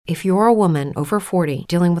If you're a woman over 40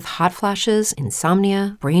 dealing with hot flashes,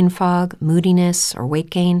 insomnia, brain fog, moodiness, or weight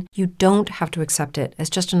gain, you don't have to accept it as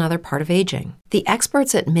just another part of aging. The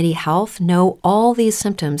experts at MIDI Health know all these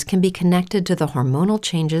symptoms can be connected to the hormonal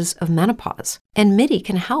changes of menopause. And MIDI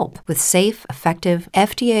can help with safe, effective,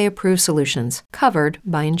 FDA-approved solutions covered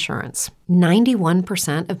by insurance.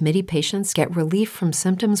 91% of MIDI patients get relief from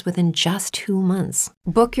symptoms within just 2 months.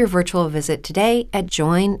 Book your virtual visit today at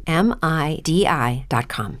joinmidi.com.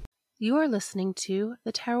 You are listening to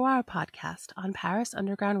the Terroir podcast on Paris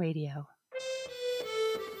Underground Radio.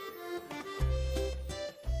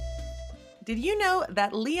 Did you know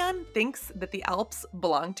that Leon thinks that the Alps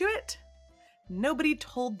belong to it? Nobody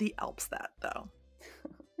told the Alps that, though.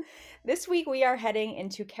 This week we are heading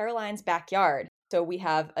into Caroline's backyard. So we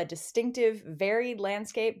have a distinctive, varied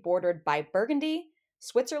landscape bordered by Burgundy,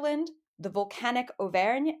 Switzerland, the volcanic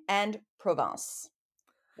Auvergne, and Provence.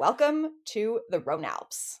 Welcome to the Rhone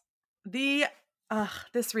Alps.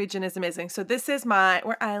 This region is amazing. So this is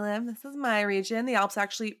where I live. This is my region. The Alps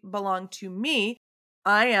actually belong to me.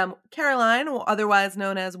 I am Caroline, otherwise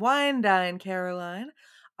known as Wine Dine Caroline.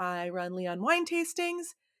 I run Lyon Wine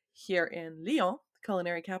Tastings here in Lyon, the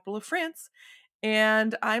culinary capital of France.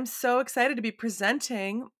 And I'm so excited to be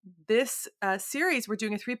presenting this series. We're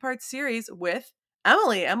doing a 3-part series with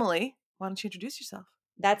Emily. Emily, why don't you introduce yourself?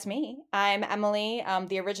 That's me. I'm Emily,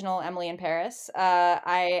 the original Emily in Paris.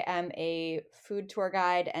 I am a food tour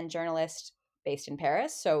guide and journalist based in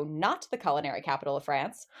Paris, so not the culinary capital of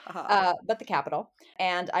France, but the capital.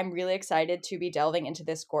 And I'm really excited to be delving into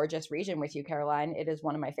this gorgeous region with you, Caroline. It is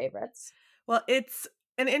one of my favorites. Well, it's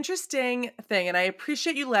an interesting thing, and I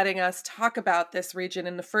appreciate you letting us talk about this region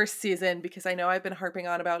in the first season because I know I've been harping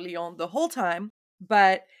on about Lyon the whole time,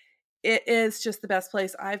 but it is just the best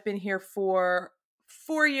place. I've been here for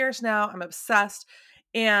 4 years now. I'm obsessed.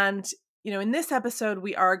 And, in this episode,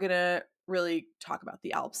 we are going to really talk about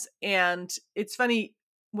the Alps. And it's funny,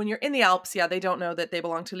 when you're in the Alps, they don't know that they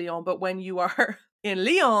belong to Lyon. But when you are in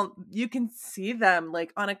Lyon, you can see them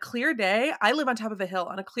like on a clear day. I live on top of a hill.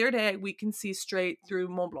 On a clear day, we can see straight through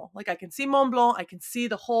Mont Blanc. Like I can see Mont Blanc. I can see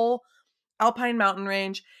the whole Alpine mountain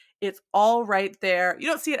range. It's all right there. You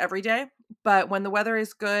don't see it every day, but when the weather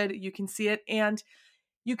is good, you can see it. And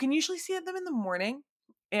you can usually see them in the morning.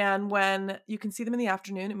 And when you can see them in the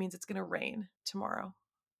afternoon, it means it's going to rain tomorrow.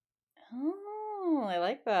 Oh, I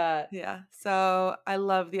like that. Yeah. So I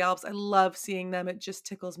love the Alps. I love seeing them. It just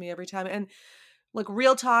tickles me every time. And like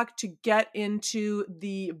real talk, to get into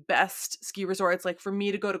the best ski resorts, like for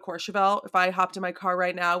me to go to Courchevel, if I hopped in my car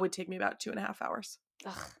right now, it would take me about 2.5 hours.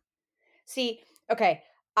 Ugh. See, okay,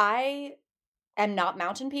 I am not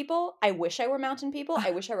mountain people. I wish I were mountain people.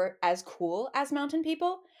 I wish I were as cool as mountain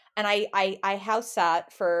people. And I house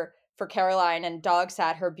sat for Caroline and dog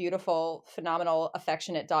sat her beautiful, phenomenal,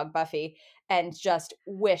 affectionate dog Buffy, and just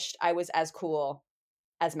wished I was as cool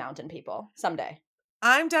as mountain people someday.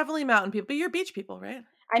 I'm definitely mountain people, but you're beach people, right?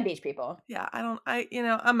 I'm beach people. Yeah,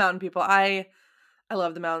 I'm mountain people. I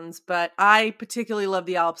love the mountains, but I particularly love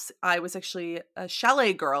the Alps. I was actually a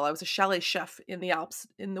chalet girl. I was a chalet chef in the Alps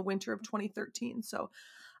in the winter of 2013. So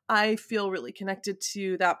I feel really connected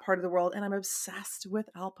to that part of the world, and I'm obsessed with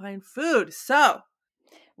Alpine food.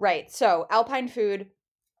 Right. So Alpine food.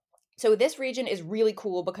 So this region is really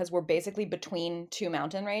cool because we're basically between two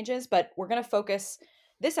mountain ranges, but we're going to focus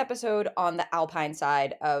this episode on the Alpine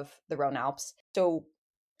side of the Rhone Alps. So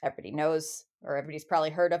everybody knows, or everybody's probably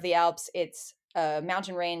heard of the Alps. It's a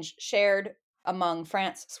mountain range shared among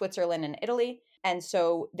France, Switzerland, and Italy. And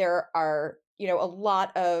so there are, a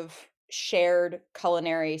lot of shared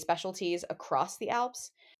culinary specialties across the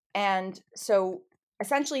Alps. And so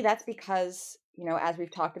essentially that's because, as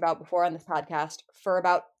we've talked about before on this podcast, for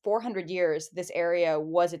about 400 years, this area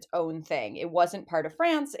was its own thing. It wasn't part of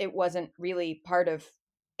France. It wasn't really part of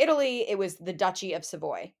Italy. It was the Duchy of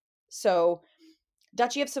Savoy. So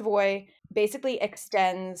Duchy of Savoy basically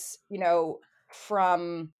extends,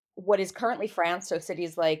 from what is currently France, so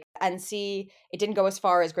cities like Annecy. It didn't go as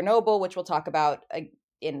far as Grenoble, which we'll talk about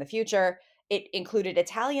in the future. It included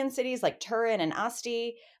Italian cities like Turin and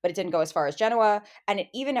Asti, but it didn't go as far as Genoa. And it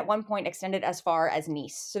even at one point extended as far as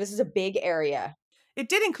Nice. So this is a big area. It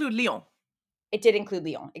did include Lyon. It did include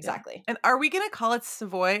Lyon, exactly. Yeah. And are we going to call it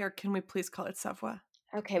Savoy, or can we please call it Savoie?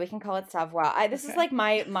 Okay, we can call it Savoie. This is like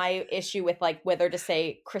my issue with like whether to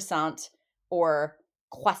say croissant or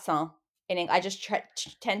croissant. I just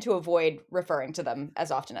tend to avoid referring to them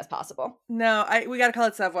as often as possible. No, we got to call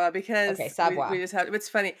it Savoie because Savoie. We just have. It's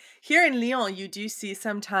funny here in Lyon. You do see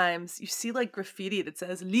sometimes like graffiti that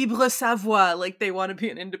says "Libre Savoie," like they want to be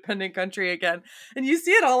an independent country again, and you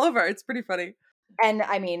see it all over. It's pretty funny. And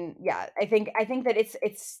I mean, yeah, I think that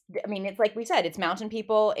it's I mean, it's like we said, it's mountain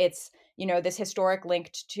people. It's, you know, this historic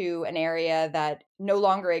linked to an area that no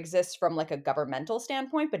longer exists from like a governmental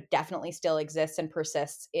standpoint, but definitely still exists and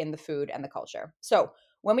persists in the food and the culture. So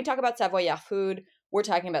when we talk about Savoyard food, we're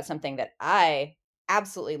talking about something that I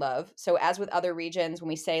absolutely love. So as with other regions, when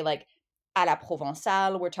we say like à la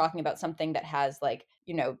provençale, we're talking about something that has like,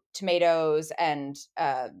 you know, tomatoes and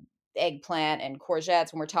eggplant and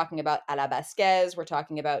courgettes. When we're talking about à la basquaise, we're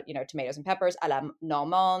talking about, you know, tomatoes and peppers. À la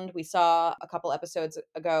normande, we saw a couple episodes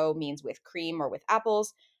ago, means with cream or with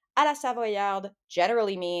apples. À la savoyarde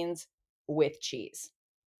generally means with cheese.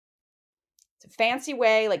 It's a fancy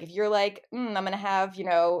way. Like if you're like, I'm going to have, you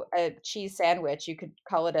know, a cheese sandwich, you could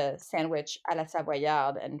call it a sandwich à la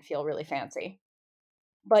savoyarde and feel really fancy.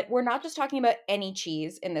 But we're not just talking about any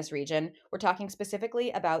cheese in this region. We're talking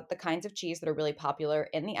specifically about the kinds of cheese that are really popular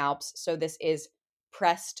in the Alps. So this is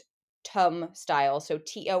pressed tome style, so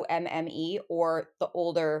Tomme, or the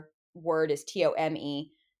older word is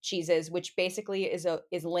Tome cheeses, which basically is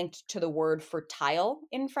linked to the word for tile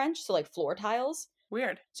in French, so like floor tiles.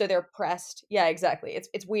 Weird. So they're pressed. Yeah, exactly.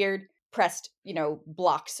 It's weird pressed, you know,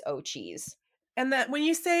 blocks o cheese. And that when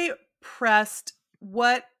you say pressed,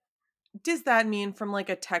 what does that mean from like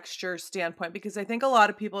a texture standpoint? Because I think a lot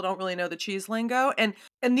of people don't really know the cheese lingo. And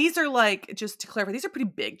these are like, just to clarify, these are pretty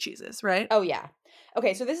big cheeses, right? Oh, yeah.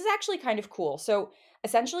 Okay, so this is actually kind of cool. So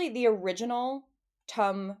essentially, the original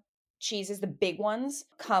Tum cheeses, the big ones,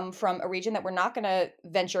 come from a region that we're not going to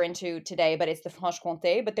venture into today, but it's the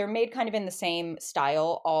Franche-Comté. But they're made kind of in the same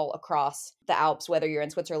style all across the Alps, whether you're in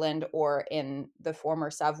Switzerland or in the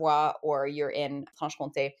former Savoie or you're in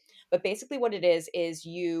Franche-Comté. But basically, what it is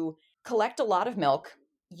you collect a lot of milk,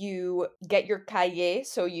 you get your caillé,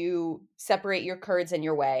 so you separate your curds and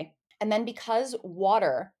your whey. And then because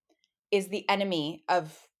water is the enemy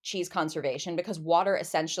of cheese conservation, because water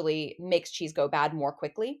essentially makes cheese go bad more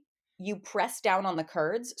quickly, you press down on the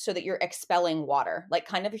curds so that you're expelling water. Like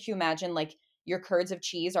kind of if you imagine like your curds of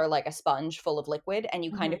cheese are like a sponge full of liquid and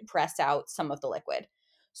you kind of press out some of the liquid.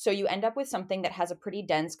 So you end up with something that has a pretty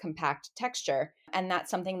dense, compact texture. And that's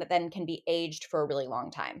something that then can be aged for a really long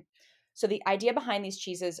time. So the idea behind these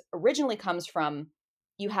cheeses originally comes from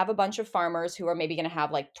you have a bunch of farmers who are maybe going to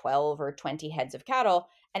have like 12 or 20 heads of cattle.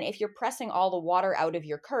 And if you're pressing all the water out of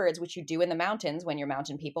your curds, which you do in the mountains when you're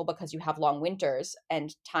mountain people because you have long winters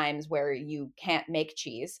and times where you can't make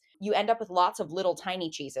cheese, you end up with lots of little tiny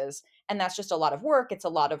cheeses. And that's just a lot of work. It's a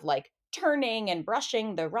lot of like turning and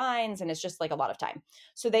brushing the rinds, and it's just like a lot of time.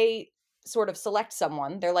 So they sort of select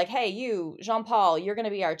someone. They're like, hey, you, Jean Paul, you're going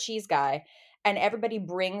to be our cheese guy. And everybody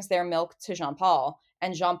brings their milk to Jean Paul,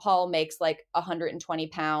 and Jean Paul makes like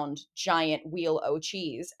 120-pound giant wheel o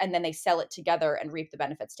cheese, and then they sell it together and reap the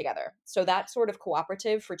benefits together. So that sort of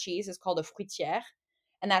cooperative for cheese is called a fruitière,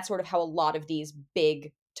 and that's sort of how a lot of these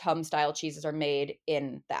big Tum style cheeses are made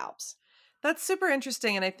in the Alps. That's super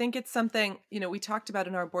interesting. And I think it's something, you know, we talked about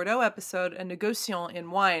in our Bordeaux episode, a négociant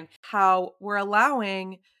in wine, how we're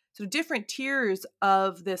allowing sort of different tiers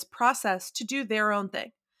of this process to do their own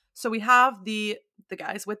thing. So we have the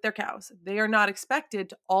guys with their cows. They are not expected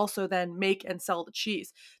to also then make and sell the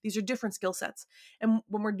cheese. These are different skill sets. And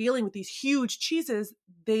when we're dealing with these huge cheeses,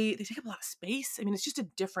 they take up a lot of space. I mean, it's just a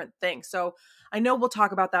different thing. So I know we'll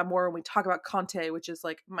talk about that more when we talk about Comté, which is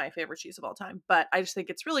like my favorite cheese of all time. But I just think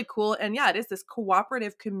it's really cool. And yeah, it is this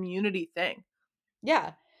cooperative community thing.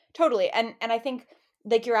 Yeah, totally. And I think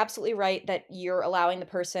like you're absolutely right that you're allowing the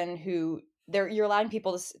person who you're allowing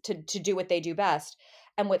people to do what they do best.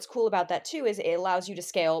 And what's cool about that too is it allows you to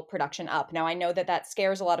scale production up. Now I know that that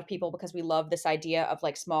scares a lot of people because we love this idea of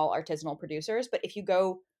like small artisanal producers, but if you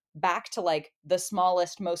go back to like the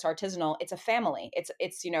smallest, most artisanal, it's a family.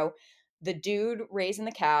 It's you know, the dude raising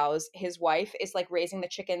the cows, his wife is like raising the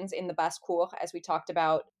chickens in the basse-cour, as we talked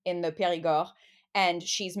about in the Périgord, and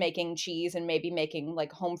she's making cheese and maybe making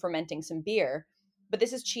like home fermenting some beer. But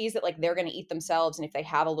this is cheese that like they're going to eat themselves, and if they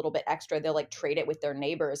have a little bit extra they'll like trade it with their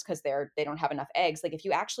neighbors because they don't have enough eggs. Like if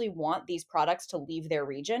you actually want these products to leave their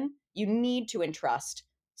region, you need to entrust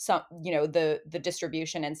some, you know, the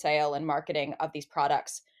distribution and sale and marketing of these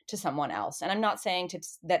products to someone else. And I'm not saying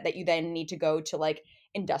that you then need to go to like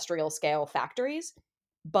industrial scale factories,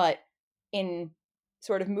 but in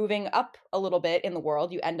sort of moving up a little bit in the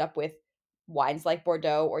world, you end up with wines like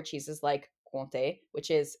Bordeaux or cheeses like Comté,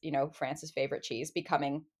 which is, you know, France's favorite cheese,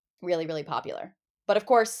 becoming really, really popular. But of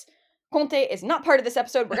course, Comté is not part of this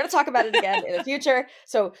episode. We're going to talk about it again in the future.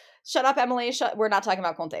 So shut up, Emily. We're not talking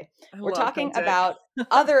about Comté. I We're love talking Comté. about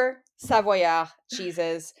other Savoyard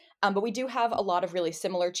cheeses. But we do have a lot of really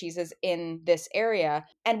similar cheeses in this area.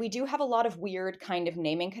 And we do have a lot of weird kind of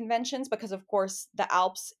naming conventions because, of course, the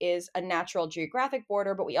Alps is a natural geographic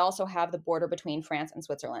border, but we also have the border between France and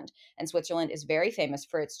Switzerland. And Switzerland is very famous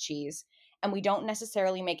for its cheese. And we don't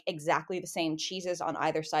necessarily make exactly the same cheeses on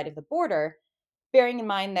either side of the border, bearing in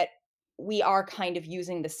mind that we are kind of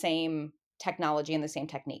using the same technology and the same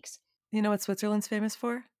techniques. You know what Switzerland's famous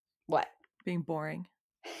for? What? Being boring.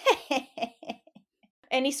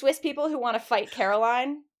 Any Swiss people who want to fight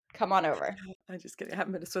Caroline, come on over. I'm just kidding. I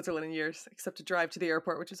haven't been to Switzerland in years, except to drive to the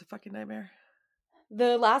airport, which is a fucking nightmare.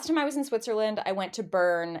 The last time I was in Switzerland, I went to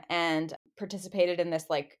Bern and participated in this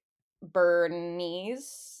like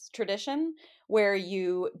Bernese tradition where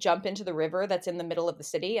you jump into the river that's in the middle of the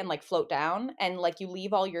city and like float down, and like you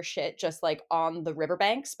leave all your shit just like on the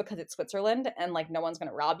riverbanks because it's Switzerland and like no one's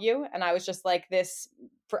gonna rob you. And I was just like, this,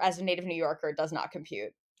 for as a native New Yorker, does not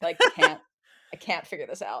compute. Like I can't figure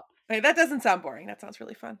this out. Hey, that doesn't sound boring. That sounds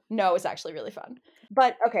really fun. No, it's actually really fun.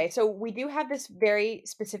 But okay, so we do have this very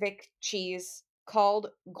specific cheese called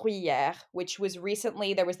Gruyere, which was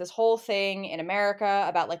recently, there was this whole thing in America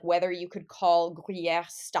about like whether you could call Gruyere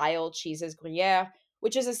style cheeses Gruyere,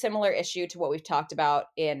 which is a similar issue to what we've talked about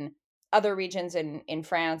in other regions in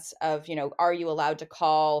France of, you know, are you allowed to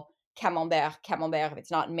call Camembert Camembert if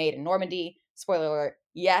it's not made in Normandy? Spoiler alert,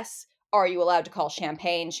 yes. Are you allowed to call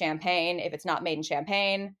Champagne Champagne if it's not made in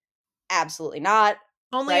Champagne? Absolutely not.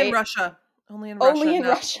 Only right? in Russia. Only in Only in no.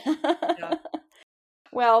 Russia. Yeah.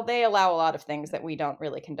 Well, they allow a lot of things that we don't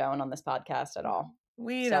really condone on this podcast at all.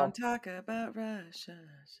 We So- don't talk about Russia.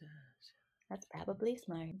 That's probably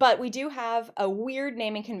smart. But we do have a weird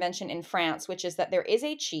naming convention in France, which is that there is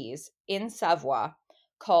a cheese in Savoie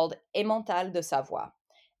called Emmental de Savoie.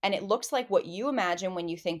 And it looks like what you imagine when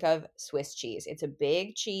you think of Swiss cheese. It's a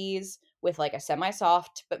big cheese with like a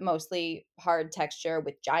semi-soft but mostly hard texture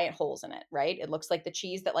with giant holes in it, right? It looks like the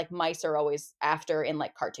cheese that like mice are always after in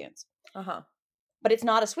like cartoons. Uh-huh. But it's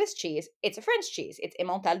not a Swiss cheese, it's a French cheese. It's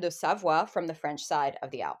Emmental de Savoie from the French side of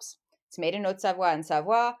the Alps. It's made in Haute-Savoie and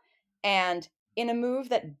Savoie, and in a move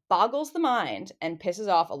that boggles the mind and pisses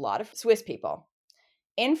off a lot of Swiss people.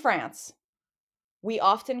 In France, we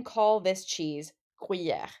often call this cheese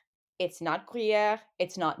Gruyere. It's not Gruyere.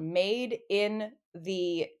 It's not made in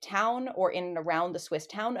the town or in and around the Swiss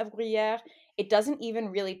town of Gruyere. It doesn't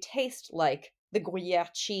even really taste like the Gruyere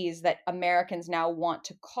cheese that Americans now want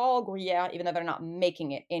to call Gruyere, even though they're not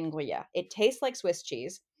making it in Gruyere. It tastes like Swiss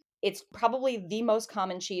cheese. It's probably the most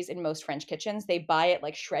common cheese in most French kitchens. They buy it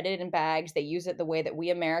like shredded in bags. They use it the way that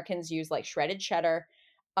we Americans use like shredded cheddar.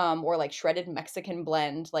 Or like shredded Mexican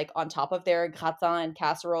blend, like on top of their gratin and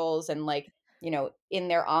casseroles and like, you know, in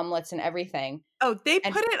their omelets and everything. Oh, they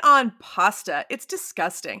put it on pasta. It's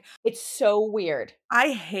disgusting. It's so weird.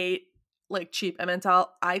 I hate like cheap Emmental.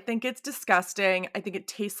 I think it's disgusting. I think it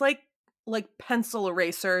tastes like pencil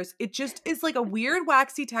erasers. It just is like a weird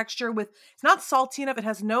waxy texture with, it's not salty enough. It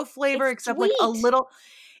has no flavor It's except like a sweet. little.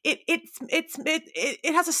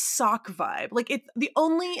 It has a sock vibe. Like it's the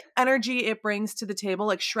only energy it brings to the table,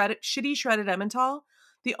 like shitty shredded Emmental.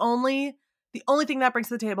 The only thing that brings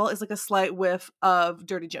to the table is like a slight whiff of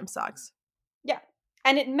dirty gym socks. Yeah.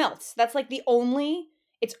 And it melts. That's like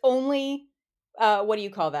it's only what do you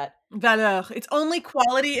call that? Valeur. Its only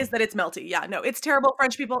quality is that it's melty. Yeah, no, it's terrible.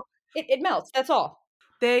 French people, It melts. That's all.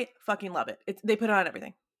 they fucking love it. They put it on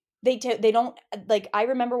everything. They don't, like, I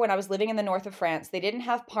remember when I was living in the north of France, they didn't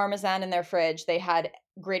have Parmesan in their fridge. They had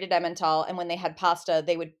grated Emmental, and when they had pasta,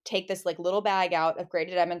 they would take this like little bag out of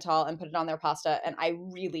grated Emmental and put it on their pasta. And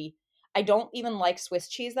I don't even like Swiss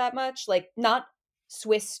cheese that much. Like, not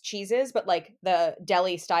Swiss cheeses, but like the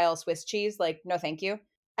deli style Swiss cheese. Like, no, thank you.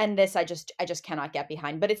 And this, I just cannot get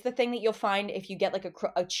behind. But it's the thing that you'll find if you get like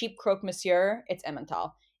a cheap croque monsieur, it's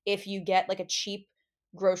Emmental. If you get like a cheap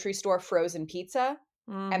grocery store frozen pizza,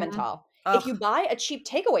 Emmental. If you buy a cheap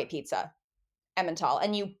takeaway pizza, Emmental,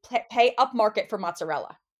 and you pay upmarket for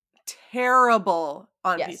mozzarella. Terrible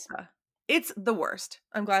on Yes. pizza. It's the worst.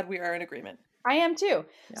 I'm glad we are in agreement. I am too.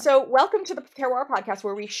 Yeah. So welcome to the Terroir podcast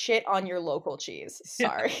where we shit on your local cheese.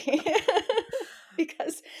 Sorry.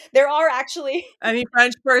 Because there are actually... Any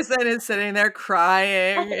French person is sitting there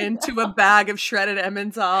crying into a bag of shredded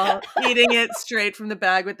Emmental, eating it straight from the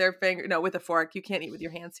bag with their finger. No, with a fork. You can't eat with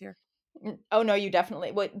your hands here. Oh no, you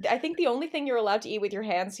definitely. Well, I think the only thing you're allowed to eat with your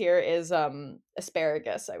hands here is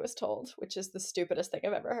asparagus, I was told, which is the stupidest thing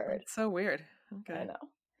I've ever heard. It's so weird. Okay. I know.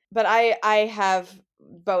 But I have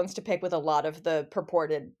bones to pick with a lot of the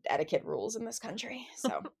purported etiquette rules in this country.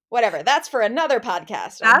 So whatever. That's for another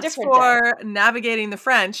podcast. That's for navigating the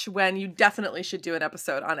French, when you definitely should do an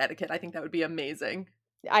episode on etiquette. I think that would be amazing.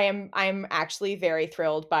 I'm actually very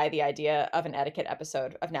thrilled by the idea of an etiquette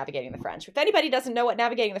episode of Navigating the French. If anybody doesn't know what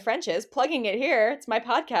Navigating the French is, plugging it here, it's my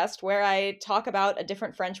podcast where I talk about a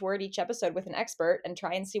different French word each episode with an expert and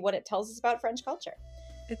try and see what it tells us about French culture.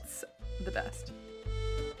 It's the best.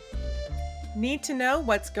 Need to know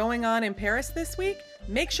what's going on in Paris this week?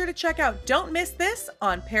 Make sure to check out Don't Miss This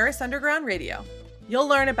on Paris Underground Radio. You'll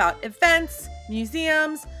learn about events,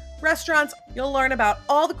 museums, restaurants. You'll learn about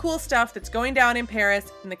all the cool stuff that's going down in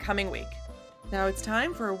Paris in the coming week. Now it's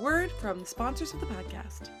time for a word from the sponsors of the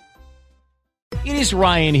podcast. It is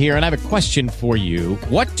Ryan here, and I have a question for you.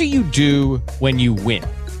 What do you do when you win?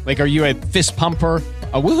 Like, are you a fist pumper,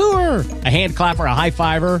 a woohooer, a hand clapper, a high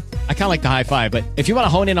fiver? I kind of like the high five, but if you want to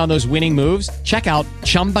hone in on those winning moves, check out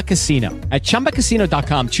Chumba Casino. At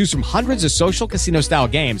ChumbaCasino.com, choose from hundreds of social casino-style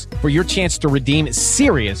games for your chance to redeem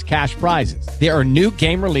serious cash prizes. There are new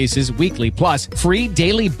game releases weekly, plus free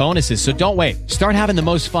daily bonuses, so don't wait. Start having the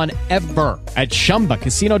most fun ever at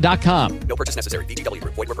ChumbaCasino.com. No purchase necessary. VGW.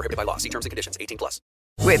 Void where prohibited by law. See terms and conditions. 18+.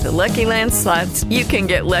 With the Lucky Land Slots, you can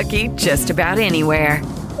get lucky just about anywhere.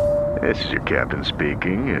 This is your captain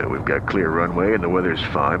speaking. We've got clear runway and the weather's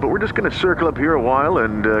fine, but we're just going to circle up here a while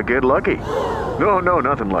and get lucky. No,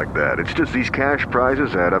 nothing like that. It's just these cash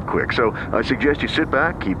prizes add up quick. So I suggest you sit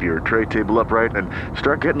back, keep your tray table upright, and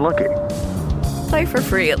start getting lucky. Play for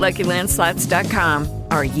free at LuckyLandSlots.com.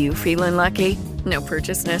 Are you feeling lucky? No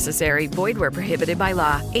purchase necessary. Void where prohibited by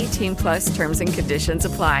law. 18+ terms and conditions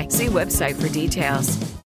apply. See website for details.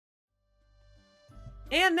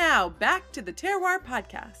 And now back to the Terroir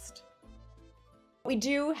podcast. We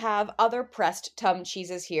do have other pressed tum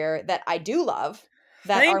cheeses here that I do love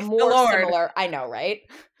that Thank are the more Lord. similar. I know, right?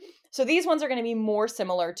 So these ones are going to be more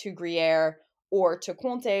similar to Gruyere or to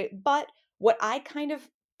Comté, but what I kind of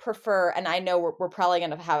prefer, and I know we're probably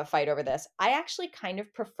going to have a fight over this, I actually kind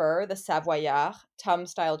of prefer the Savoyard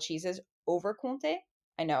tum-style cheeses over Comté.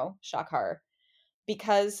 I know, shock horror,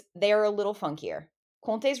 because they're a little funkier.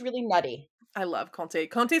 Comté's really nutty. I love Comté.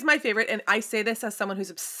 Comté's my favorite, and I say this as someone who's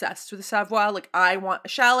obsessed with the Savoie. Like, I want a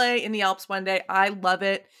chalet in the Alps one day. I love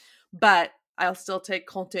it, but I'll still take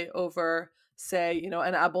Comté over, say,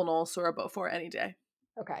 an Abondance or a Beaufort any day.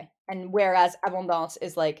 Okay. And whereas Abondance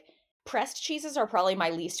is like, pressed cheeses are probably my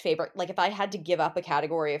least favorite. Like, if I had to give up a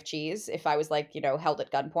category of cheese, if I was like, held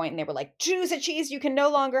at gunpoint and they were like, choose a cheese you can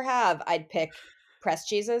no longer have, I'd pick pressed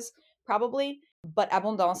cheeses, probably. But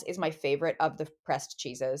Abondance is my favorite of the pressed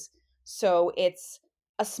cheeses. So it's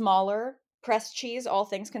a smaller pressed cheese, all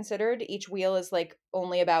things considered. Each wheel is like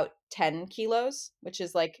only about 10 kilos, which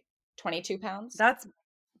is like 22 pounds. That's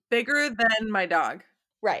bigger than my dog.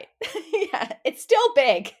 Right. Yeah, it's still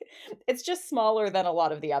big. It's just smaller than a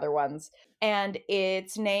lot of the other ones. And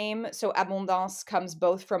its name, so Abondance, comes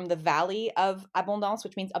both from the valley of Abondance,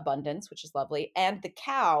 which means abundance, which is lovely, and the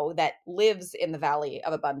cow that lives in the valley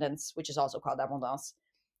of abundance, which is also called Abondance.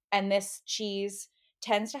 And this cheese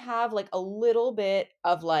tends to have like a little bit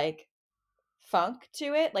of like funk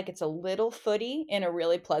to it. Like, it's a little footy in a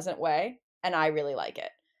really pleasant way. And I really like it.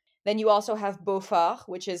 Then you also have Beaufort,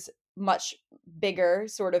 which is much bigger,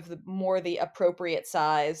 sort of more the appropriate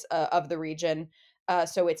size of the region.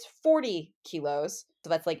 So it's 40 kilos. So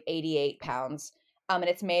that's like 88 pounds. And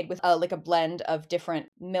it's made with like a blend of different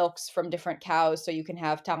milks from different cows. So you can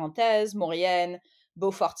have Tarentaise, Maurienne,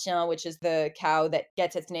 Beaufortien, which is the cow that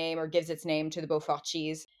gets its name or gives its name to the Beaufort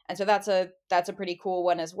cheese. And so that's a pretty cool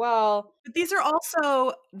one as well. But these are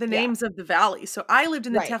also the names of the valley. So I lived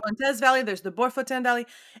in the Right. Tarentaise Valley. There's the Beaufortin Valley.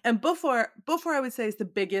 And Beaufort, I would say, is the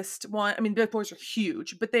biggest one. I mean, Beauforts are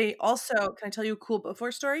huge, but they also, can I tell you a cool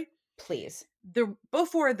Beaufort story? Please. The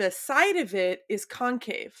Beaufort, the side of it is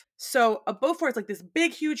concave. So a Beaufort is like this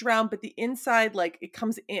big, huge round, but the inside, like, it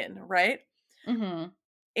comes in, right? Mm-hmm.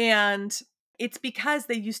 And it's because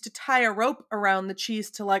they used to tie a rope around the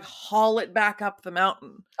cheese to like haul it back up the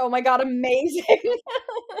mountain Oh my God, amazing.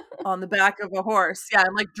 on the back of a horse. Yeah,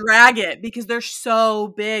 and like drag it because they're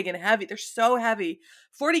so big and heavy. They're so heavy.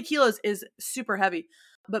 40 kilos is super heavy.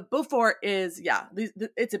 But Beaufort is,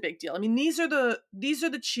 it's a big deal. I mean, these are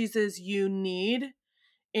the cheeses you need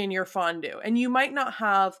in your fondue. And you might not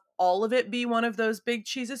have all of it be one of those big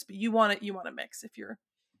cheeses, but you want to mix if you're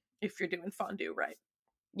doing fondue right.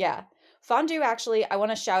 Yeah. Fondue, actually, I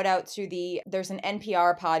want to shout out to there's an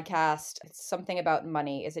NPR podcast. It's something about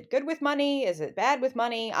money. Is it good with money? Is it bad with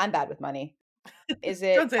money? I'm bad with money. Is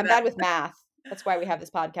it? Don't say I'm that. bad with math. That's why we have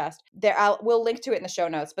this podcast. We'll link to it in the show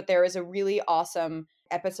notes, but there is a really awesome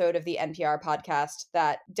episode of the NPR podcast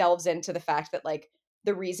that delves into the fact that like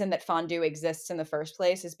the reason that fondue exists in the first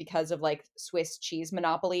place is because of like Swiss cheese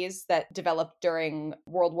monopolies that developed during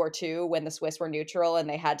World War II when the Swiss were neutral and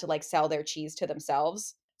they had to like sell their cheese to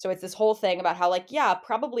themselves. So it's this whole thing about how like, yeah,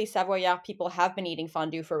 probably Savoyard people have been eating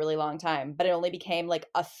fondue for a really long time, but it only became like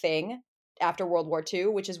a thing after World War II,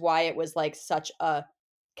 which is why it was like such a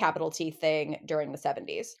capital T thing during the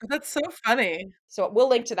 70s. That's so funny. So we'll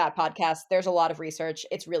link to that podcast. There's a lot of research.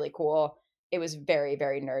 It's really cool. It was very,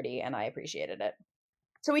 very nerdy and I appreciated it.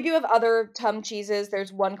 So we do have other Tum cheeses.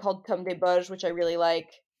 There's one called Tum de Bauge, which I really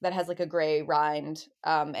like, that has like a gray rind,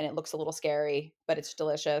 and it looks a little scary, but it's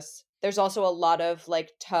delicious. There's also a lot of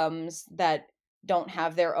like Tums that don't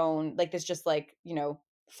have their own, like there's just like,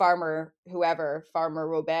 Farmer Robert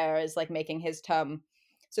is like making his Tum.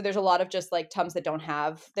 So there's a lot of just like Tums that don't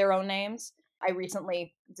have their own names. I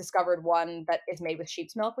recently discovered one that is made with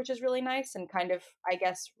sheep's milk, which is really nice and kind of, I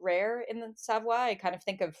guess, rare in the Savoie. I kind of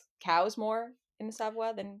think of cows more in the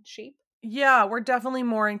Savoie than sheep. Yeah, we're definitely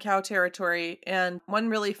more in cow territory. And one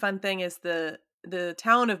really fun thing is the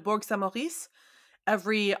town of Bourg-Saint-Maurice.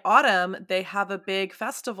 Every autumn, they have a big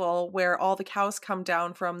festival where all the cows come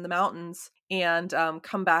down from the mountains and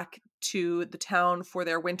come back to the town for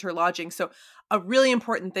their winter lodging. So a really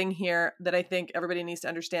important thing here that I think everybody needs to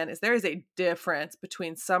understand is there is a difference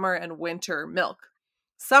between summer and winter milk.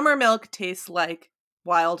 Summer milk tastes like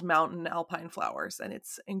wild mountain alpine flowers, and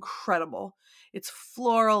it's incredible. It's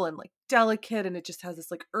floral and like delicate, and it just has this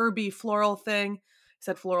like herby floral thing. I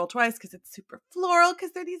said floral twice because it's super floral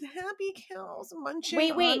because they're these happy cows munching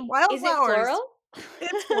on wildflowers. Is it floral?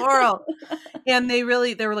 It's floral. And they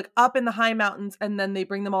were like up in the high mountains, and then they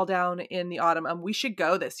bring them all down in the autumn. We should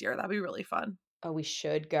go this year. That'd be really fun. Oh, we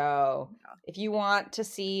should go. Yeah. If you want to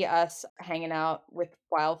see us hanging out with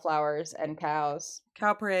wildflowers and cows.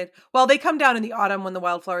 Cow parade. Well, they come down in the autumn when the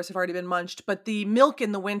wildflowers have already been munched, but the milk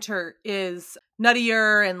in the winter is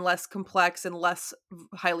nuttier and less complex and less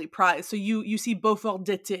highly prized. So you see Beaufort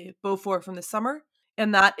d'été, Beaufort from the summer,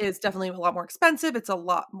 and that is definitely a lot more expensive. It's a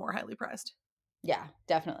lot more highly prized. Yeah,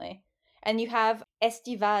 definitely. And you have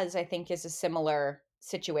Estivaz, I think, is a similar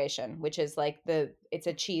situation, which is like it's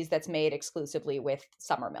a cheese that's made exclusively with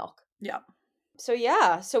summer milk. Yeah.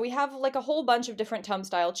 So we have like a whole bunch of different Tum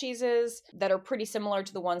style cheeses that are pretty similar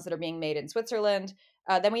to the ones that are being made in Switzerland.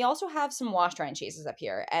 Then we also have some washed rind cheeses up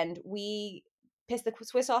here, and we piss the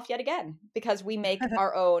Swiss off yet again because we make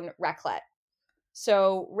our own raclette.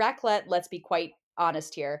 So raclette, let's be quite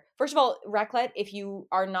honest here. First of all, raclette, if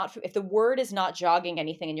the word is not jogging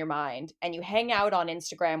anything in your mind and you hang out on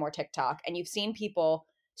Instagram or TikTok and you've seen people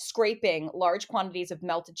scraping large quantities of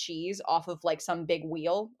melted cheese off of like some big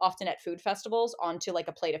wheel, often at food festivals, onto like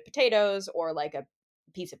a plate of potatoes or like a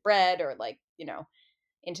piece of bread or like,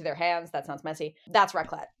 into their hands. That sounds messy. That's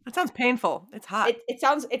raclette. That sounds painful. It's hot. It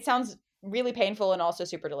sounds really painful and also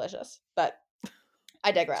super delicious, but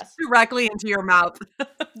I digress. Directly into your mouth.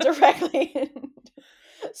 Directly.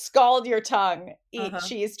 Scald your tongue. Eat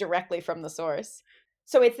cheese directly from the source.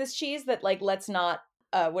 So it's this cheese that like, let's not,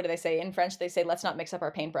 what do they say? In French, they say, let's not mix up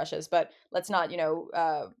our paintbrushes, but let's not,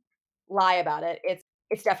 lie about it.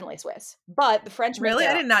 It's definitely Swiss. But the French Really?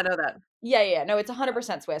 I did not know that. Yeah. No, it's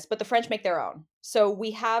 100% Swiss, but the French make their own. So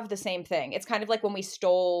we have the same thing. It's kind of like when we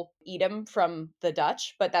stole Edam from the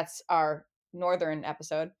Dutch, but that's our northern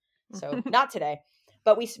episode. So not today.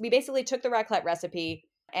 But we basically took the raclette recipe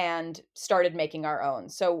and started making our own.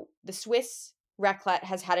 So the Swiss raclette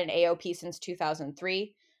has had an AOP since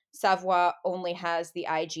 2003. Savoie only has the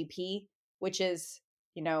IGP, which is,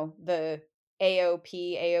 the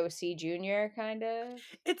AOP, AOC junior kind of.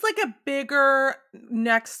 It's like a bigger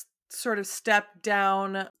next sort of step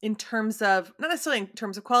down in terms of, not necessarily in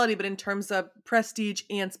terms of quality, but in terms of prestige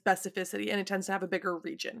and specificity. And it tends to have a bigger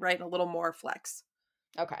region, right? And a little more flex.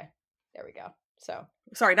 Okay. There we go. So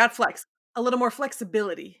sorry, not flex, a little more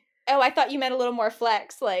flexibility. Oh, I thought you meant a little more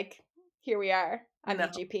flex. Like, here we are on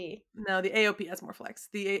EGP. No, the AOP has more flex.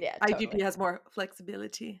 The IGP has more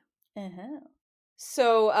flexibility.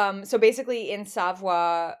 So basically in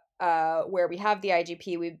Savoie, where we have the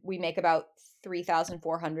IGP, we make about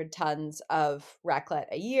 3,400 tons of raclette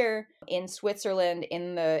a year. In Switzerland,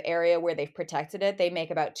 in the area where they've protected it, they make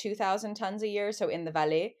about 2,000 tons a year, so in the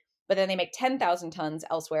Valais. But then they make 10,000 tons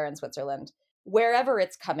elsewhere in Switzerland. Wherever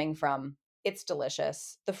it's coming from, it's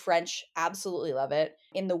delicious. The French absolutely love it.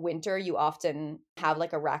 In the winter, you often have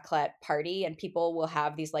like a raclette party and people will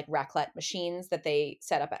have these like raclette machines that they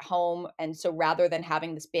set up at home. And so rather than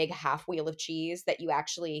having this big half wheel of cheese that you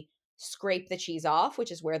actually scrape the cheese off,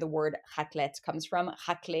 which is where the word raclette comes from.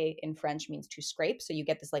 Racler in French means to scrape. So you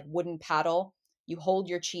get this like wooden paddle. You hold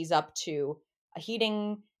your cheese up to a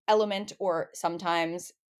heating element, or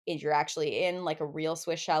sometimes if you're actually in like a real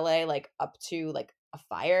Swiss chalet, like up to like a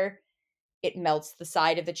fire, it melts the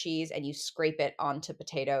side of the cheese and you scrape it onto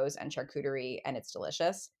potatoes and charcuterie and it's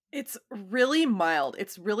delicious. It's really mild.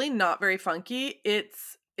 It's really not very funky.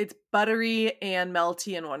 It's buttery and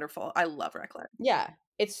melty and wonderful. I love raclette. Yeah,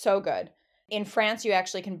 it's so good. In France, you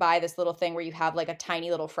actually can buy this little thing where you have like a tiny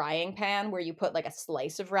little frying pan where you put like a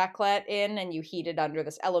slice of raclette in and you heat it under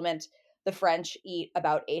this element. The French eat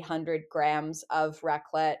about 800 grams of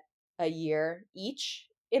raclette a year each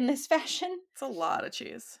in this fashion. It's a lot of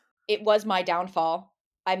cheese. It was my downfall.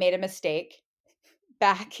 I made a mistake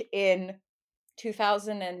back in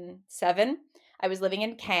 2007. I was living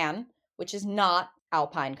in Cannes, which is not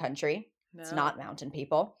Alpine country. It's No. not mountain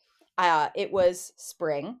people. It was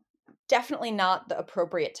spring. Definitely not the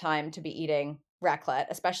appropriate time to be eating raclette,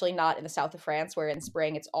 especially not in the south of France, where in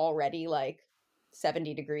spring it's already like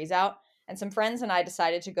 70 degrees out. And some friends and I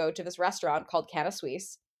decided to go to this restaurant called Canne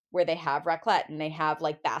Suisse, where they have raclette and they have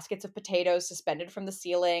like baskets of potatoes suspended from the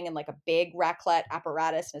ceiling and like a big raclette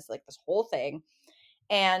apparatus. And it's like this whole thing.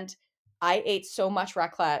 And I ate so much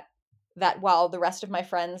raclette that while the rest of my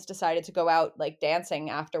friends decided to go out like dancing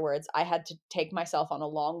afterwards, I had to take myself on a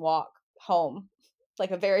long walk home,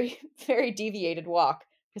 like a very, very deviated walk,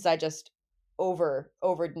 because I just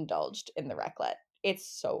overindulged in the raclette. It's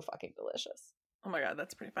so fucking delicious. Oh my god,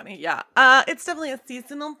 that's pretty funny. Yeah. It's definitely a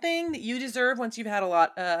seasonal thing that you deserve once you've had a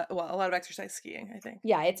lot of exercise skiing, I think.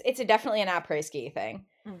 Yeah, it's definitely an après-ski thing.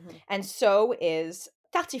 Mm-hmm. And so is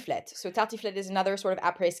tartiflette. So tartiflette is another sort of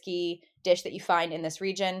après-ski dish that you find in this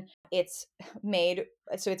region. It's made,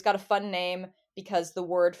 so it's got a fun name because the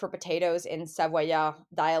word for potatoes in Savoyard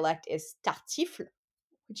dialect is tartifle,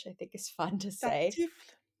 which I think is fun to say. Tartifle.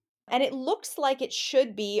 And it looks like it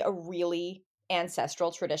should be a really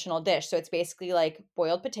ancestral traditional dish. So it's basically like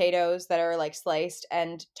boiled potatoes that are like sliced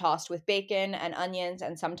and tossed with bacon and onions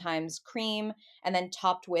and sometimes cream, and then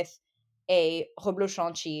topped with a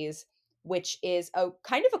reblochon cheese, which is a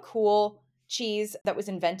kind of a cool cheese that was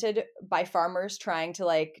invented by farmers trying to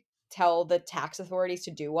like tell the tax authorities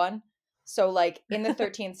to do one. So like in the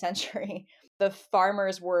 13th century, the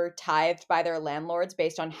farmers were tithed by their landlords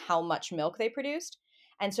based on how much milk they produced.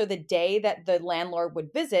 And so the day that the landlord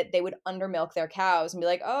would visit, they would undermilk their cows and be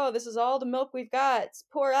like, oh, this is all the milk we've got. It's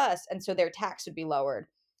poor us. And so their tax would be lowered.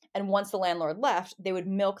 And once the landlord left, they would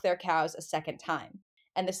milk their cows a second time.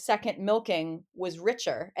 And the second milking was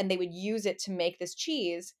richer. And they would use it to make this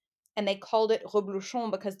cheese. And they called it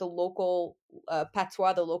reblochon because the local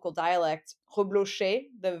patois, the local dialect, reblocher,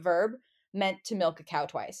 the verb, meant to milk a cow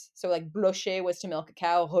twice. So like blocher was to milk a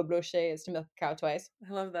cow, reblocher is to milk a cow twice.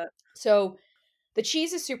 I love that. So the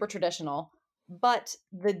cheese is super traditional, but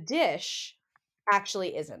the dish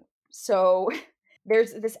actually isn't. So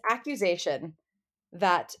there's this accusation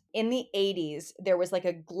that in the 80s, there was like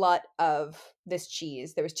a glut of this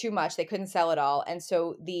cheese. There was too much. They couldn't sell it all. And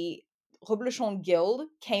so the Reblochon Guild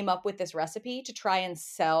came up with this recipe to try and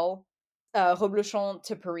sell Reblochon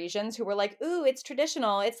to Parisians who were like, ooh, it's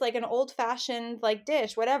traditional. It's like an old-fashioned like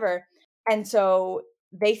dish, whatever. And so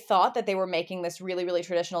they thought that they were making this really, really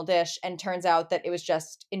traditional dish, and turns out that it was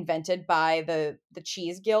just invented by the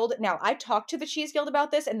Cheese Guild. Now, I talked to the Cheese Guild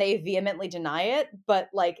about this, and they vehemently deny it, but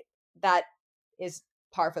like that is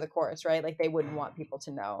par for the course, right? Like they wouldn't want people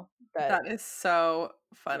to know that. That is so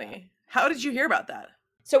funny. Yeah. How did you hear about that?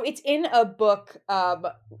 So it's in a book.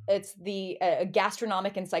 It's the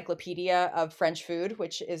Gastronomic Encyclopedia of French Food,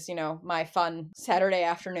 which is, you know, my fun Saturday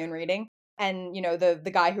afternoon reading. And, you know,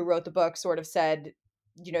 the guy who wrote the book sort of said,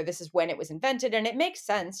 you know, this is when it was invented. And it makes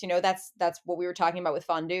sense. You know, that's what we were talking about with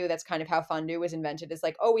fondue. That's kind of how fondue was invented, is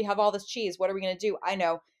like, oh, we have all this cheese. What are we going to do? I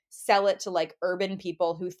know. Sell it to like urban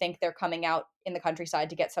people who think they're coming out in the countryside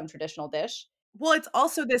to get some traditional dish. Well, it's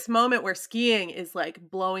also this moment where skiing is like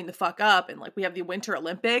blowing the fuck up, and like we have the Winter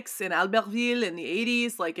Olympics in Albertville in the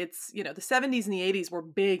 80s. Like it's, you know, the 70s and the 80s were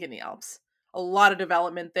big in the Alps. A lot of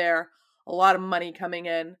development there, a lot of money coming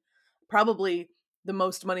in, probably the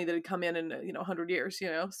most money that had come in, you know, 100 years, you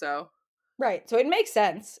know, so. Right. So it makes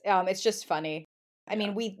sense. It's just funny. I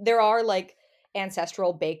mean, there are like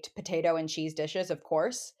ancestral baked potato and cheese dishes, of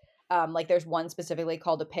course. Like there's one specifically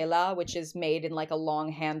called a pela, which is made in like a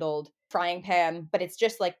long-handled frying pan, but it's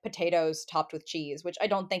just like potatoes topped with cheese, which I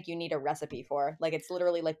don't think you need a recipe for. Like it's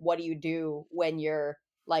literally like, what do you do when you're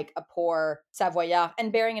like a poor Savoyard?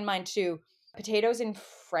 And bearing in mind too, potatoes in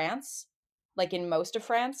France, like in most of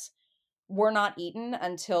France, were not eaten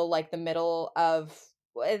until like the middle of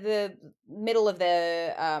the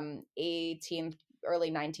 18th,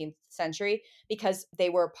 early 19th century, because they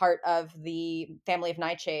were part of the family of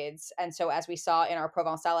nightshades. And so as we saw in our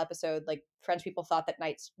Provençal episode, like French people thought that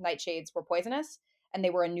nightshades were poisonous. and they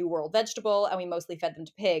were a New World vegetable, and we mostly fed them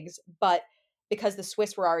to pigs. But because the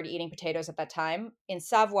Swiss were already eating potatoes at that time, in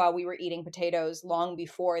Savoie, we were eating potatoes long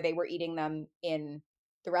before they were eating them in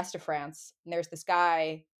the rest of France. And there's this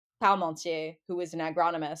guy, Parmentier, who was an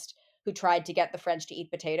agronomist, who tried to get the French to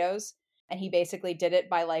eat potatoes. And he basically did it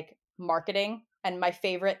by like marketing. And my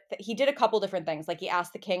favorite, he did a couple different things. Like he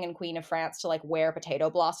asked the king and queen of France to like wear potato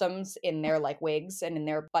blossoms in their like wigs and in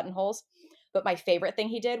their buttonholes. But my favorite thing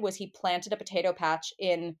he did was he planted a potato patch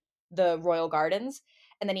in the royal gardens.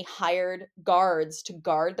 And then he hired guards to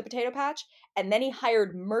guard the potato patch. And then he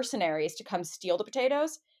hired mercenaries to come steal the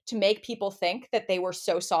potatoes to make people think that they were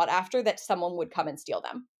so sought after that someone would come and steal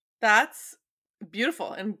them. That's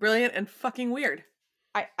beautiful and brilliant and fucking weird.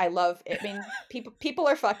 I love it. I mean, people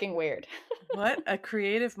are fucking weird. What a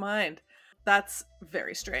creative mind. That's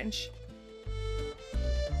very strange.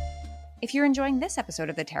 If you're enjoying this episode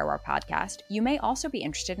of the Terroir podcast, you may also be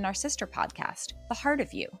interested in our sister podcast, The Heart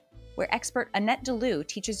of You, where expert Annette Deleu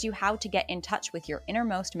teaches you how to get in touch with your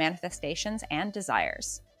innermost manifestations and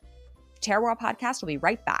desires. The Terroir podcast will be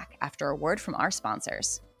right back after a word from our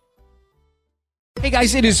sponsors. Hey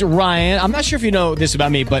guys, it is Ryan. I'm not sure if you know this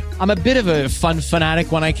about me, but I'm a bit of a fun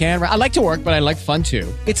fanatic when I can. I like to work, but I like fun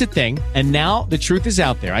too. It's a thing. And now the truth is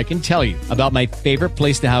out there. I can tell you about my favorite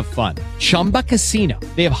place to have fun. Chumba Casino.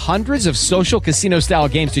 They have hundreds of social casino style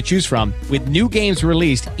games to choose from with new games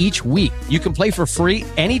released each week. You can play for free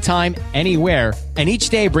anytime, anywhere. And each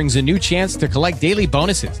day brings a new chance to collect daily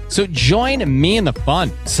bonuses. So join me in the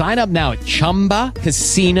fun. Sign up now at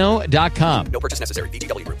ChumbaCasino.com. No purchase necessary.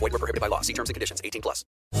 VGW. Void where prohibited by law. See terms and conditions. 18+.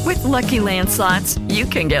 With Lucky Land Slots, you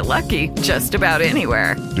can get lucky just about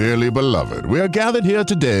anywhere. Dearly beloved, we are gathered here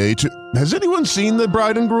today to... Has anyone seen the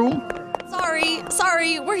bride and groom?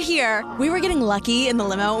 Sorry, we're here. We were getting lucky in the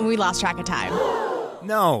limo and we lost track of time.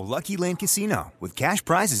 No, Lucky Land Casino, with cash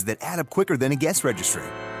prizes that add up quicker than a guest registry.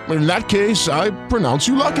 In that case, I pronounce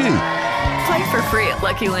you lucky. Play for free at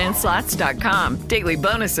LuckyLandSlots.com. Daily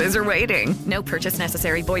bonuses are waiting. No purchase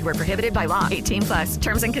necessary. Void where prohibited by law. 18+.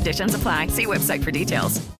 Terms and conditions apply. See website for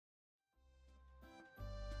details.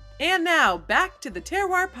 And now, back to the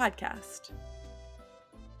Terroir podcast.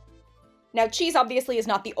 Now, cheese obviously is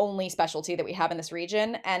not the only specialty that we have in this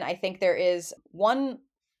region, and I think there is one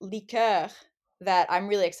liqueur that I'm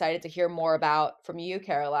really excited to hear more about from you,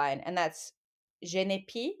 Caroline, and that's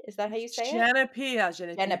Genepi. Is that how you say it? Genepi, yeah,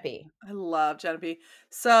 Genepi. Genepi. I love Genepi.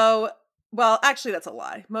 So, well, actually, that's a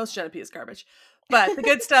lie. Most Genepi is garbage, but the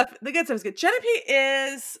good stuff is good. Genepi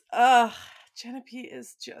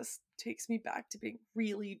is just takes me back to being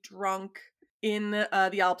really drunk in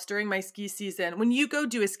the Alps during my ski season. When you go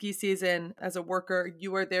do a ski season as a worker,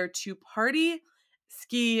 you are there to party,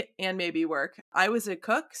 ski, and maybe work. I was a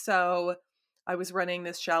cook, so I was running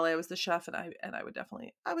this chalet. I was the chef, and I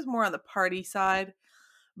was more on the party side.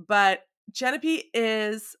 But Genepi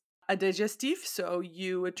is a digestif, so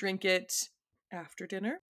you would drink it after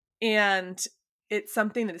dinner. And it's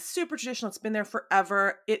something that is super traditional. It's been there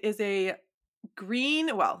forever. It is a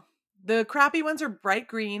green, well, the crappy ones are bright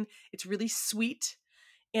green. It's really sweet.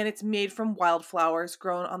 And it's made from wildflowers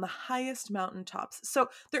grown on the highest mountain tops. So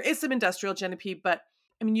there is some industrial Genepi, but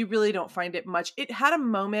I mean, you really don't find it much. It had a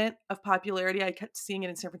moment of popularity. I kept seeing it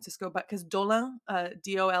in San Francisco, but because Dolin,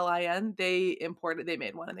 Dolin, they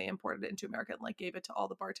made one and they imported it into America and like gave it to all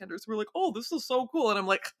the bartenders who were like, oh, this is so cool. And I'm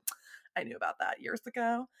like, I knew about that years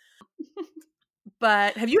ago.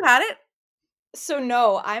 But have you had it? So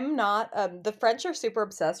no, I'm not. The French are super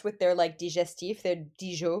obsessed with their like digestif, their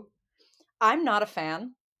Dijon. I'm not a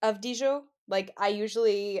fan of Dijon. Like I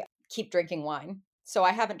usually keep drinking wine. So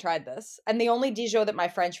I haven't tried this. And the only Dijon that my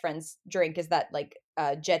French friends drink is that like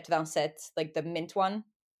Jet 27, like the mint one.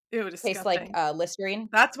 Ew, tastes like Listerine.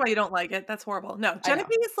 That's why you don't like it. That's horrible. No,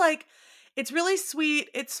 Genepi is like, it's really sweet.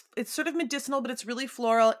 It's sort of medicinal, but it's really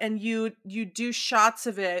floral. And you do shots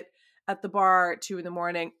of it at the bar at 2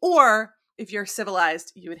 a.m. Or if you're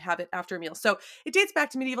civilized, you would have it after a meal. So it dates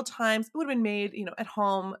back to medieval times. It would have been made, at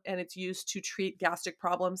home, and it's used to treat gastric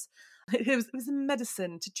problems. It was a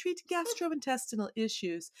medicine to treat gastrointestinal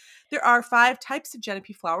issues. There are 5 types of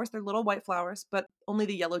Genepi flowers. They're little white flowers, but only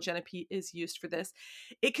the yellow Genepi is used for this.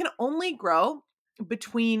 It can only grow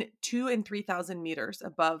between 2,000 and 3,000 meters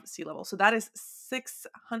above sea level. So that is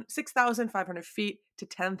 6,500 feet to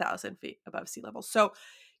 10,000 feet above sea level. So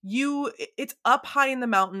it's up high in the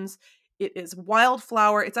mountains. It is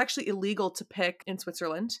wildflower. It's actually illegal to pick in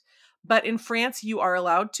Switzerland, but in France, you are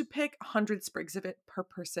allowed to pick 100 sprigs of it per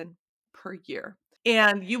person per year,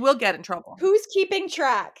 and you will get in trouble. Who's keeping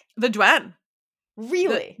track? The douane.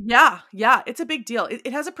 Really? Yeah, it's a big deal.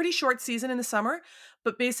 It has a pretty short season in the summer,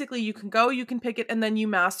 but basically you can pick it, and then you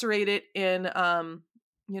macerate it in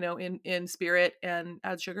in spirit and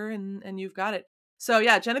add sugar, and you've got it. So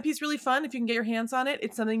yeah, Genepi's really fun if you can get your hands on it.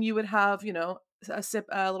 It's something you would have,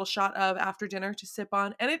 a little shot of after dinner to sip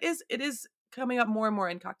on, and it is coming up more and more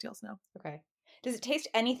in cocktails now. Okay. Does it taste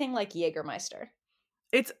anything like Jägermeister?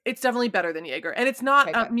 It's definitely better than Jaeger, and it's not.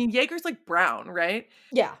 Okay, I good. mean, Jaeger's like brown, right?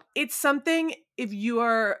 Yeah. It's something, if you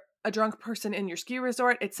are a drunk person in your ski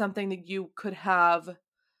resort, it's something that you could have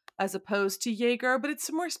as opposed to Jaeger, but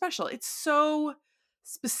it's more special. It's so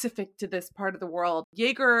specific to this part of the world.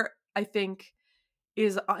 Jaeger, I think,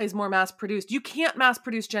 is more mass produced. You can't mass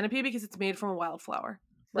produce Genepi because it's made from a wildflower.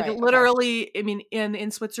 Like Right. Okay. literally, I mean,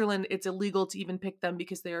 in Switzerland, it's illegal to even pick them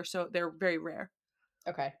because they're very rare.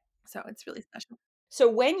 Okay. So it's really special. So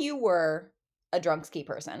when you were a drunk ski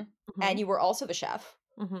person Mhm. and you were also the chef,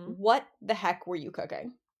 Mhm. what the heck were you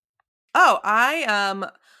cooking? Oh, I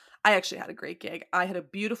actually had a great gig. I had a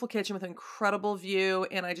beautiful kitchen with an incredible view,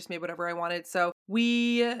 and I just made whatever I wanted. So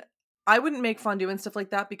I wouldn't make fondue and stuff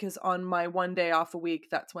like that because on my one day off a week,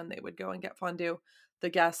 that's when they would go and get fondue, the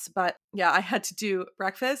guests. But yeah, I had to do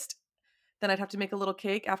breakfast. Then I'd have to make a little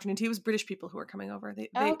cake. Afternoon tea. It was British people who were coming over.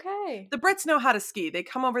 Okay. The Brits know how to ski. They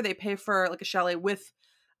come over. They pay for like a chalet with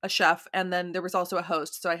a chef, and then there was also a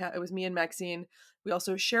host. So it was me and Maxine. We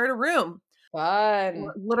also shared a room. Fun.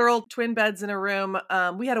 Literal twin beds in a room.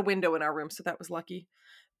 We had a window in our room, so that was lucky.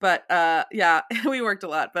 But yeah, we worked a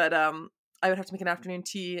lot. But I would have to make an afternoon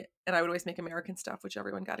tea, and I would always make American stuff, which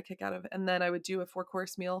everyone got a kick out of. And then I would do a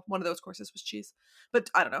 4-course meal. One of those courses was cheese, but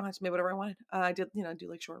I don't know. I just made whatever I wanted. I did, do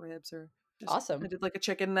like short ribs or Awesome. I did like a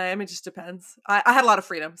chicken. I mean, it just depends. I had a lot of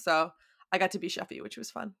freedom, so I got to be chefy, which was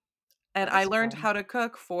fun. And That I is learned fun. how to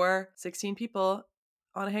cook for 16 people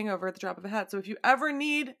on a hangover at the drop of a hat. So if you ever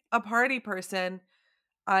need a party person,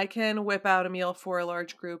 I can whip out a meal for a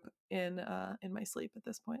large group in my sleep at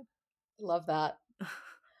this point. Love that.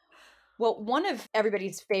 Well, one of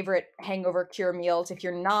everybody's favorite hangover cure meals, if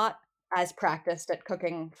you're not as practiced at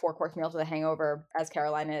cooking 4-course meals with a hangover as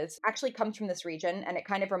Caroline is, actually comes from this region, and it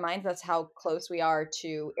kind of reminds us how close we are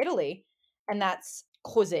to Italy, and that's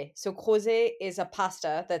crozet. So crozet is a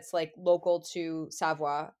pasta that's like local to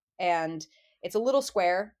Savoie, and it's a little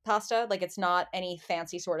square pasta. Like it's not any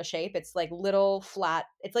fancy sort of shape. It's like little flat.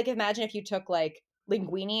 It's like imagine if you took like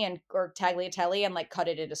linguine or tagliatelle and like cut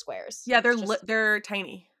it into squares. Yeah, They're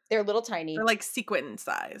tiny. they're little tiny. They're like sequin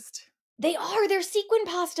sized. They are. They're sequin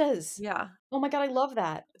pastas. Yeah. Oh my god, I love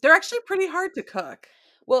that. They're actually pretty hard to cook.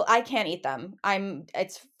 Well, I can't eat them.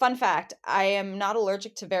 It's fun fact. I am not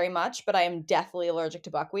allergic to very much, but I am deathly allergic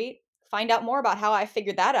to buckwheat. Find out more about how I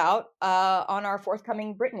figured that out on our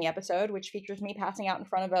forthcoming Brittany episode, which features me passing out in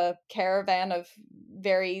front of a caravan of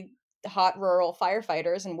very hot rural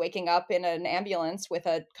firefighters and waking up in an ambulance with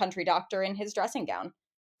a country doctor in his dressing gown.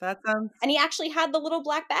 And he actually had the little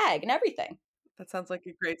black bag and everything. That sounds like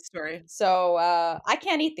a great story. So I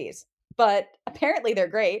can't eat these, but apparently they're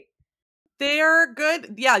great. They're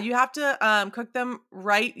good. Yeah, you have to cook them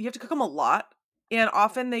right. You have to cook them a lot, and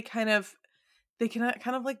often they can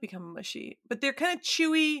kind of like become mushy, but they're kind of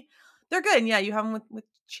chewy. They're good. And yeah, you have them with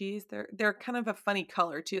cheese. They're kind of a funny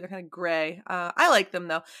color too. They're kind of gray. I like them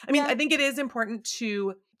though. I mean, I think it is important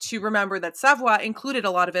to remember that Savoie included a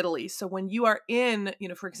lot of Italy. So when you are in,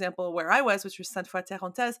 for example, where I was, which was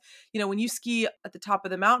Sainte-Foy-Tarentaise, when you ski at the top of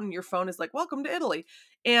the mountain, your phone is like, welcome to Italy.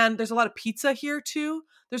 And there's a lot of pizza here too.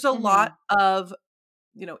 There's a lot of,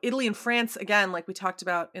 Italy and France, again, like we talked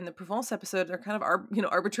about in the Provence episode, they're kind of,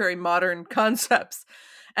 arbitrary modern concepts.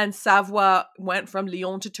 And Savoie went from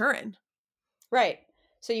Lyon to Turin. Right.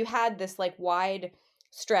 So you had this like wide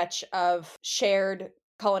stretch of shared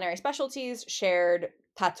culinary specialties, shared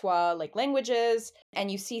patois like languages,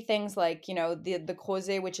 and you see things like, the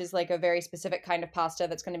crozet, which is like a very specific kind of pasta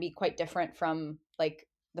that's going to be quite different from like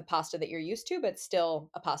the pasta that you're used to, but still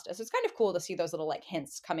a pasta. So it's kind of cool to see those little like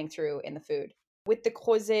hints coming through in the food. With the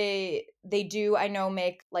crozet, they do, I know,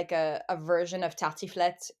 make like a version of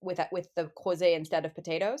tartiflette with the crozet instead of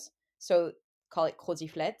potatoes. So call it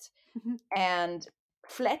croziflette. And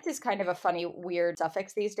flette is kind of a funny, weird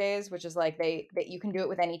suffix these days, which is like that you can do it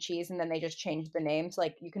with any cheese and then they just change the name. So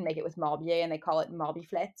like you can make it with marbier and they call it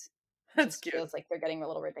marbiflette. That's cute. Feels like they're getting a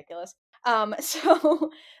little ridiculous. So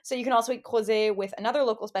you can also eat crozet with another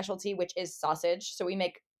local specialty, which is sausage. So we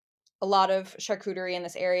make a lot of charcuterie in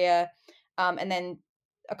this area. And then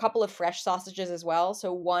a couple of fresh sausages as well.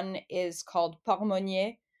 So one is called porc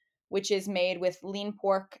monnier, which is made with lean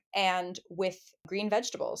pork and with green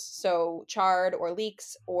vegetables. So chard or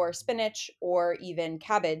leeks or spinach or even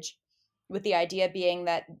cabbage. with the idea being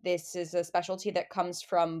that this is a specialty that comes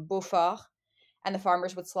from Beaufort, and the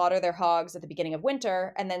farmers would slaughter their hogs at the beginning of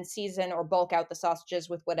winter and then season or bulk out the sausages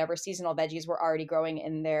with whatever seasonal veggies were already growing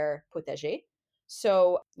in their potager.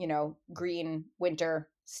 So, green winter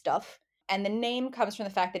stuff. And the name comes from the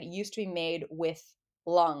fact that it used to be made with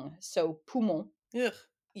lung, so poumon. Ugh.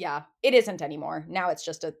 Yeah, it isn't anymore. Now it's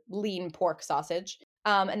just a lean pork sausage.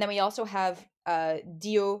 And then we also have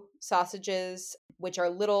dio sausages, which are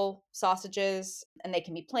little sausages, and they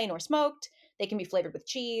can be plain or smoked. They can be flavored with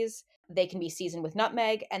cheese. They can be seasoned with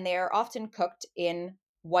nutmeg, and they are often cooked in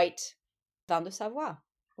white vin de Savoie.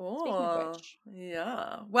 Speaking of Oh, which.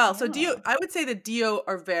 yeah. Well, so Yeah. I would say that Dio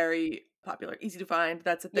are very popular, easy to find.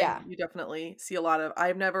 That's a thing Yeah. you definitely see a lot of. I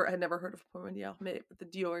had never heard of Pomeraniel Dio, but the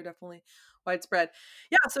Dio are definitely widespread.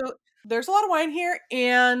 Yeah, so there's a lot of wine here,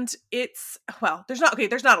 and there's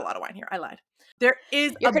not a lot of wine here. I lied. There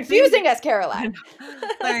is You're a confusing big, us, Caroline.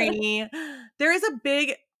 sorry. There is a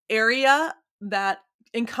big area that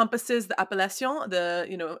encompasses the appellation,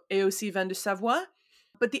 the AOC Vin de Savoie.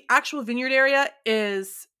 But the actual vineyard area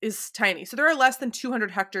is tiny. So there are less than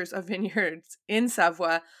 200 hectares of vineyards in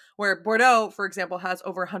Savoie, where Bordeaux, for example, has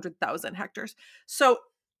over 100,000 hectares. So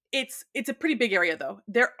it's a pretty big area, though.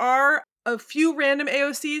 There are a few random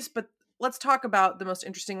AOCs, but let's talk about the most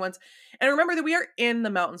interesting ones. And remember that we are in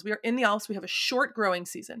the mountains. We are in the Alps. We have a short growing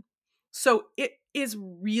season. So it is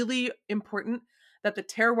really important that the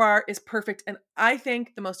terroir is perfect. And I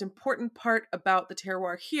think the most important part about the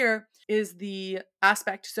terroir here is the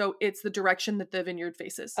aspect. So it's the direction that the vineyard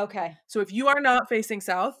faces. Okay. So if you are not facing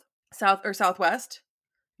south or southwest,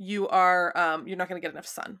 you are you're not going to get enough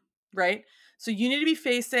sun, right? So you need to be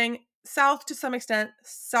facing south to some extent,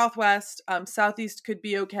 southwest, southeast could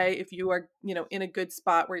be okay if you are, in a good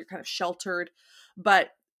spot where you're kind of sheltered,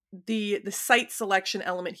 but the site selection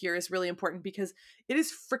element here is really important because it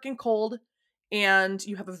is freaking cold and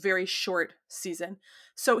you have a very short season.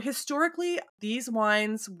 So historically, these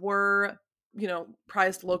wines were,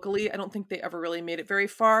 prized locally. I don't think they ever really made it very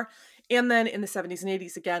far. And then in the 70s and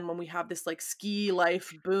 80s, again, when we have this like ski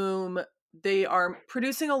life boom, they are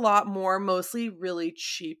producing a lot more, mostly really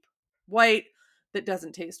cheap white that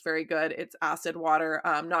doesn't taste very good. It's acid water,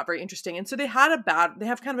 not very interesting. And so they have kind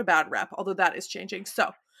of a bad rep, although that is changing.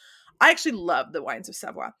 So I actually love the wines of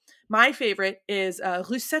Savoie. My favorite is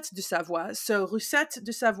Roussette de Savoie. So Roussette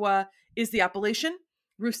de Savoie is the appellation.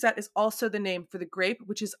 Roussette is also the name for the grape,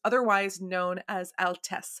 which is otherwise known as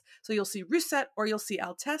Altesse. So you'll see Roussette or you'll see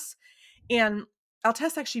Altesse. And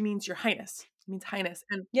Altesse actually means your highness. It means highness.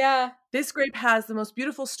 And yeah, this grape has the most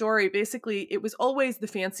beautiful story. Basically, it was always the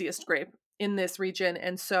fanciest grape in this region.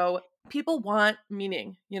 And so people want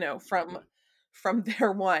meaning, from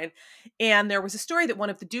their wine. And there was a story that one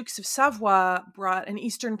of the dukes of Savoie brought an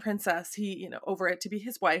Eastern princess, over it to be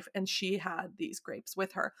his wife, and she had these grapes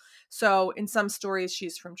with her. So in some stories,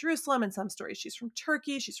 she's from Jerusalem, in some stories, she's from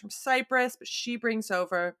Turkey, she's from Cyprus, but she brings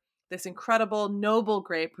over this incredible, noble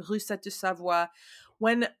grape, Roussette de Savoie.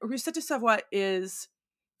 When Roussette de Savoie is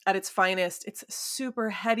at its finest, it's super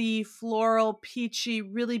heady, floral, peachy,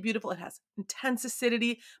 really beautiful. It has intense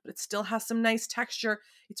acidity, but it still has some nice texture.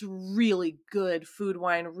 It's really good food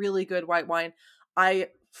wine, really good white wine. I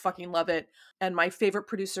fucking love it. And my favorite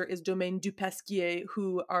producer is Domaine du Pasquier,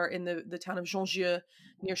 who are in the town of Jongieu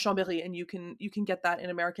near Chambéry, and you can get that in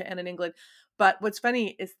America and in England. But what's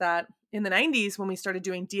funny is that in the 90s, when we started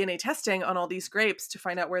doing DNA testing on all these grapes to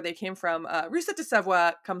find out where they came from, Roussette de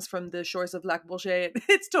Savoie comes from the shores of Lac Bourget.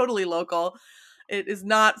 It's totally local. It is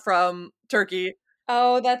not from Turkey.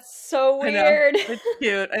 Oh, that's so I know. weird. It's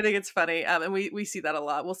cute. I think it's funny. And we see that a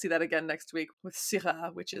lot. We'll see that again next week with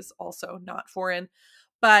Syrah, which is also not foreign.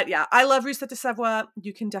 But yeah, I love Roussette de Savoie.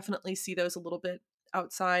 You can definitely see those a little bit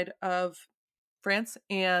outside of France.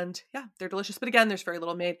 And yeah, they're delicious. But again, there's very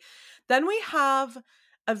little made. Then we have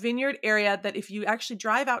a vineyard area that if you actually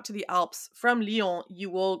drive out to the Alps from Lyon,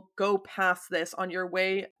 you will go past this on your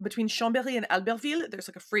way between Chambéry and Albertville. There's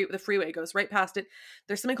like the freeway goes right past it.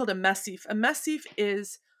 There's something called a massif. A massif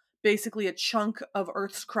is basically a chunk of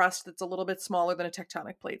Earth's crust that's a little bit smaller than a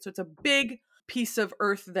tectonic plate. So it's a big piece of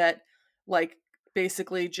Earth that like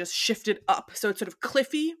basically just shifted up. So it's sort of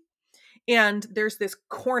cliffy. And there's this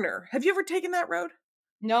corner. Have you ever taken that road?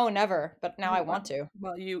 No, never. But now Oh, I want to.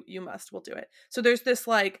 Well, you must. We'll do it. So there's this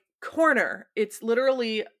like corner. It's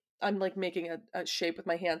literally, I'm like making a shape with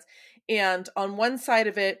my hands. And on one side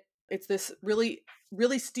of it, it's this really,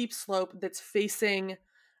 really steep slope that's facing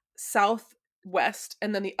southwest.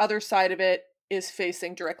 And then the other side of it is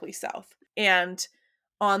facing directly south. And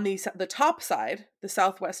on the top side, the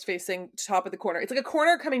southwest facing top of the corner, it's like a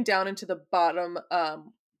corner coming down into the bottom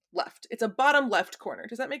left. It's a bottom left corner.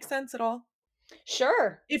 Does that make sense at all?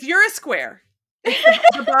 Sure. If you're a square,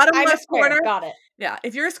 it's the bottom I'm a left square. corner. Got it. Yeah,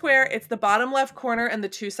 if you're a square, it's the bottom left corner and the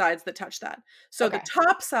two sides that touch that. So the Okay.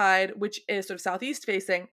 top side, which is sort of southeast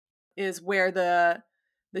facing, is where the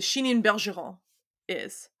Chinin Bergeron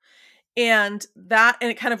is. And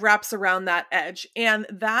it kind of wraps around that edge. And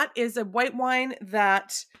that is a white wine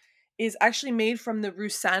that is actually made from the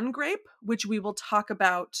Roussanne grape, which we will talk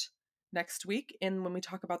about next week when we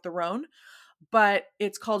talk about the Rhone. But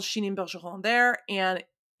it's called Chinin Bergeron there, and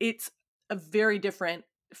it's a very different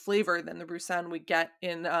flavor than the Roussanne we get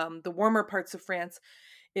in the warmer parts of France.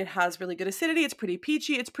 It has really good acidity. It's pretty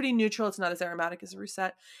peachy. It's pretty neutral. It's not as aromatic as a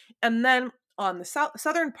Rousset. And then on the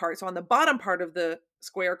southern part, so on the bottom part of the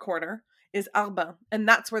square corner, is Arbin, and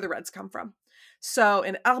that's where the reds come from. So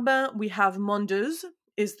in Arbin, we have Mondeuse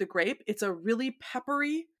is the grape. It's a really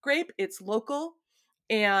peppery grape. It's local,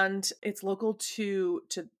 and it's local to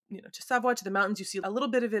Savoie, to the mountains. You see a little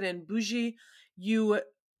bit of it in Bougie. You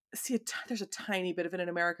see there's a tiny bit of it in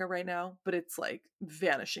America right now, but it's like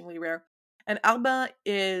vanishingly rare. And Arbin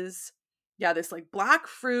is, this like black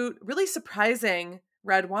fruit, really surprising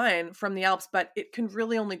red wine from the Alps, but it can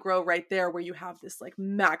really only grow right there where you have this like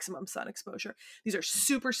maximum sun exposure. These are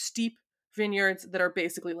super steep vineyards that are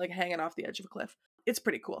basically like hanging off the edge of a cliff. It's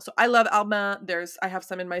pretty cool. So I love Arbin. I have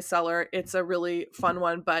some in my cellar. It's a really fun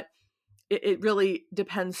one, but it really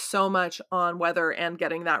depends so much on weather and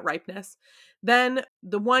getting that ripeness. Then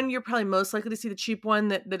the one you're probably most likely to see, the cheap one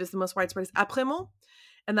that is the most widespread, is Apremont.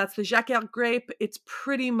 And that's the Jacquard grape. It's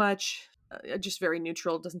pretty much just very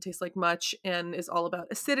neutral. It doesn't taste like much and is all about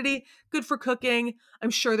acidity. Good for cooking. I'm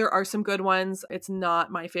sure there are some good ones. It's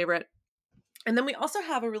not my favorite. And then we also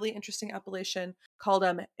have a really interesting appellation called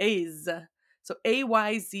Ayze. So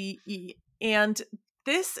Ayze. And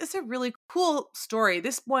this is a really cool story.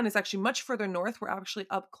 This one is actually much further north. We're actually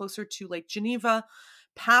up closer to Lake Geneva,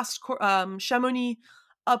 past Chamonix,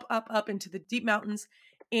 up into the deep mountains.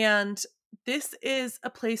 And this is a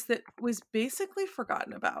place that was basically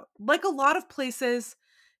forgotten about. Like a lot of places,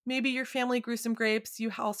 maybe your family grew some grapes.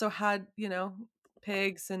 You also had,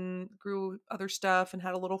 pigs and grew other stuff and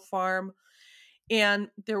had a little farm. And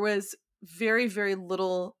there was very, very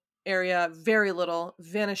little area,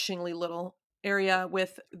 vanishingly little area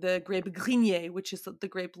with the grape Grignier, which is the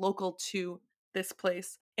grape local to this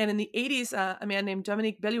place. And in the 80s, a man named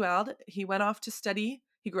Dominique Belluard, he went off to study.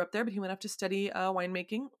 He grew up there, but he went off to study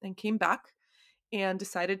winemaking and came back and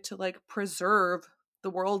decided to like preserve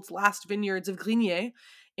the world's last vineyards of Grignier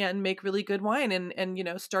and make really good wine,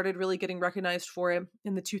 and started really getting recognized for it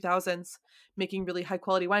in the 2000s, making really high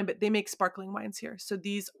quality wine. But they make sparkling wines here. So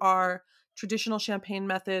these are traditional champagne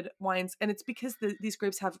method wines, and it's because these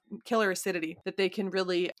grapes have killer acidity that they can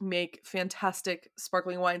really make fantastic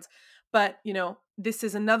sparkling wines. But this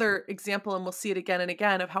is another example, and we'll see it again and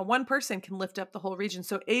again, of how one person can lift up the whole region.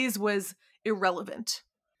 So Ayze was irrelevant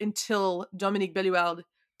until Dominique Belluard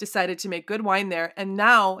decided to make good wine there. And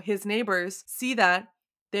now his neighbors see that,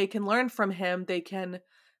 they can learn from him. They can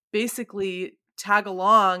basically tag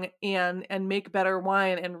along and make better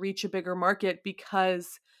wine and reach a bigger market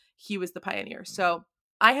because he was the pioneer. So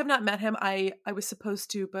I have not met him. I was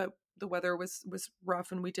supposed to, but the weather was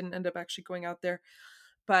rough and we didn't end up actually going out there.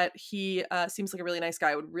 But he seems like a really nice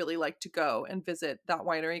guy. I would really like to go and visit that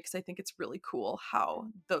winery because I think it's really cool how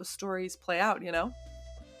those stories play out,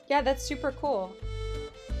 Yeah, that's super cool.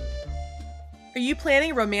 Are you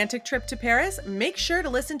planning a romantic trip to Paris? Make sure to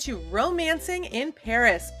listen to Romancing in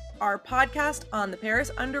Paris, our podcast on the Paris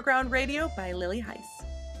Underground Radio by Lily Heiss.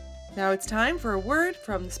 Now it's time for a word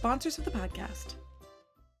from the sponsors of the podcast.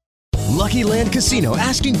 Lucky Land Casino,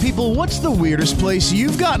 asking people, what's the weirdest place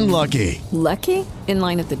you've gotten lucky? Lucky? In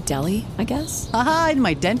line at the deli, I guess? Aha, in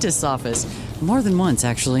my dentist's office. More than once,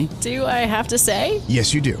 actually. Do I have to say?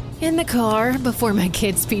 Yes, you do. In the car before my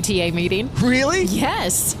kids' PTA meeting. Really?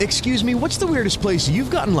 Yes. Excuse me, what's the weirdest place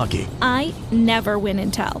you've gotten lucky? I never win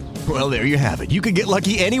and tell. Well, there you have it. You can get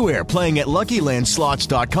lucky anywhere, playing at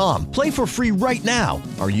LuckyLandSlots.com. Play for free right now.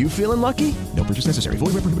 Are you feeling lucky? No purchase necessary.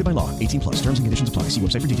 Void where prohibited by law. 18+. Terms and conditions apply. See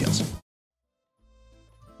website for details.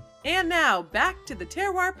 And now, back to the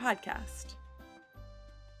Terroir Podcast.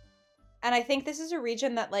 And I think this is a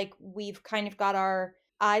region that we've kind of got our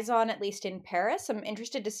eyes on, at least in Paris. I'm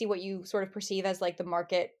interested to see what you sort of perceive as the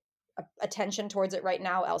market attention towards it right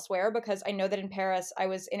now elsewhere, because I know that in Paris, I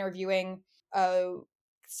was interviewing a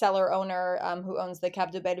cellar owner who owns the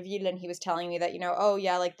Cap de Belleville, and he was telling me that,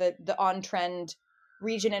 the on-trend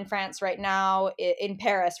region in France right now, in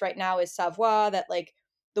Paris right now, is Savoie, that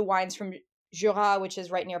the wines from Jura, which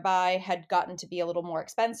is right nearby, had gotten to be a little more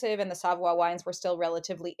expensive, and the Savoie wines were still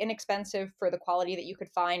relatively inexpensive for the quality that you could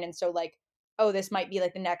find. And so, like, oh, this might be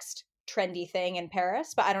like the next trendy thing in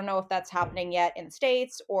Paris, but I don't know if that's happening yet in the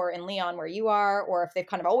States or in Lyon where you are, or if they've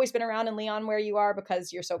kind of always been around in Lyon where you are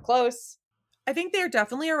because you're so close. I think they're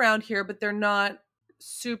definitely around here, but they're not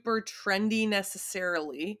super trendy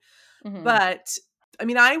necessarily. But I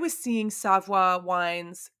mean, I was seeing Savoie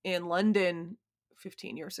wines in London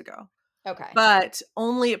 15 years ago. Okay. But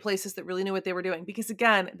only at places that really knew what they were doing. Because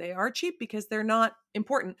again, they are cheap because they're not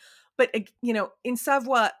important. But, you know, in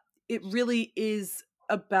Savoie, it really is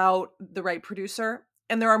about the right producer.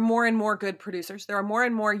 And there are more and more good producers. There are more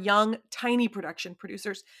and more young, tiny production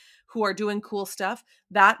producers who are doing cool stuff.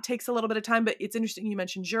 That takes a little bit of time, but it's interesting you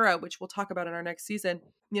mentioned Jura, which we'll talk about in our next season.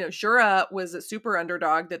 You know, Jura was a super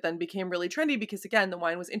underdog that then became really trendy because, again, the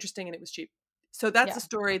wine was interesting and it was cheap. So that's a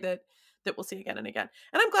story that we'll see again and again.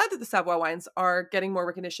 And I'm glad that the Savoie wines are getting more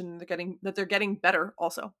recognition and they're getting better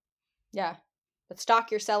also. Yeah. But stock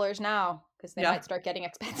your cellars now because they might start getting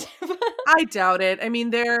expensive. I doubt it. I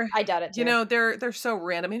mean, I doubt it too. You know, they're so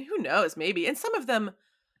random. I mean, who knows, maybe. And some of them,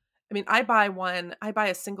 I mean, I buy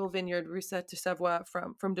a single vineyard Russette de Savoie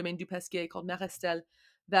from Domaine du Pesquier called Marestel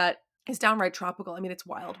that is downright tropical. I mean, it's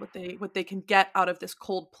wild what they can get out of this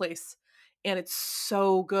cold place. And it's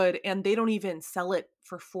so good. And they don't even sell it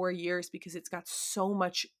for 4 years because it's got so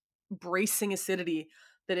much bracing acidity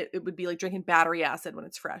that it would be like drinking battery acid when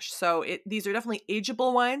it's fresh. So these are definitely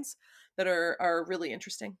ageable wines that are really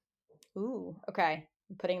interesting. Ooh, okay.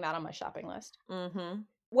 I'm putting that on my shopping list. Mm-hmm.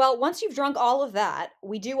 Well, once you've drunk all of that,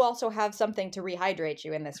 we do also have something to rehydrate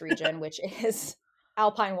you in this region, which is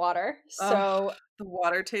Alpine water. So the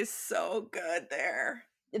water tastes so good there.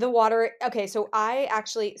 The water, okay, so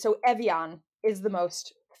Evian is the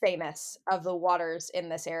most famous of the waters in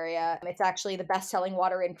this area. It's actually the best-selling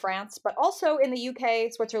water in France, but also in the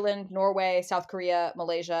UK, Switzerland, Norway, South Korea,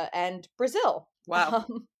 Malaysia, and Brazil. Wow.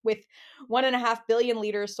 With 1.5 billion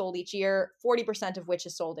liters sold each year, 40% of which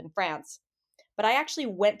is sold in France. But I actually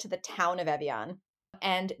went to the town of Evian,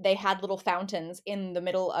 and they had little fountains in the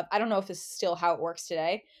middle of, I don't know if this is still how it works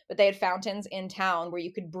today, but they had fountains in town where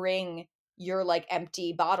you could bring your like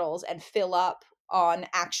empty bottles and fill up on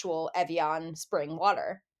actual Evian spring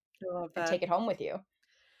water and take it home with you.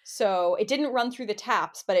 So it didn't run through the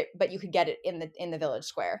taps, but you could get it in the village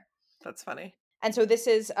square. That's funny. And so this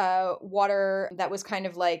is water that was kind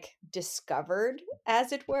of like discovered,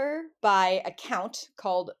 as it were, by a count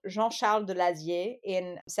called Jean-Charles de Lazier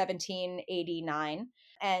in 1789.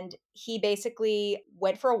 And he basically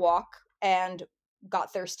went for a walk and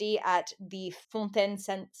got thirsty at the Fontaine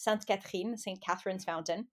Sainte-Catherine, St. Catherine's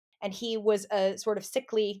Fountain. And he was a sort of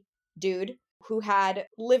sickly dude who had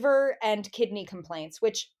liver and kidney complaints,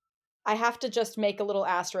 which I have to just make a little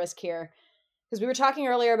asterisk here. Because we were talking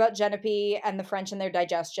earlier about Genepi and the French and their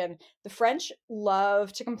digestion. The French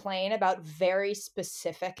love to complain about very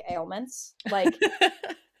specific ailments. Like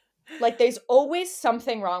there's always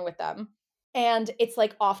something wrong with them. And it's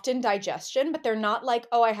like often digestion, but they're not like,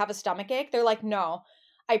 oh, I have a stomach ache. They're like, no,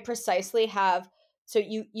 I precisely have. So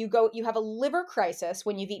you have a liver crisis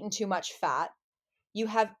when you've eaten too much fat. You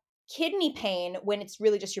have kidney pain when it's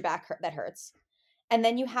really just your back that hurts. And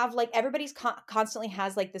then you have like everybody's constantly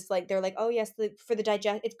has like this, like they're like, oh yes, for the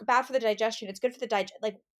digest, it's bad for the digestion, it's good for the digest.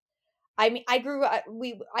 Like, I mean, I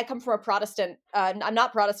come from a Protestant. I'm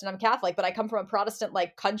not Protestant, I'm Catholic, but I come from a Protestant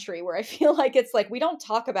like country where I feel like it's like we don't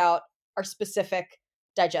talk about our specific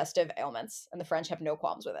digestive ailments, and the French have no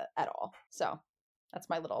qualms with it at all. So that's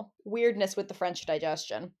my little weirdness with the French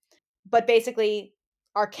digestion. But basically,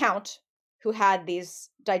 our count, who had these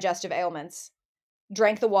digestive ailments,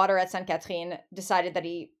 drank the water at Sainte Catherine, decided that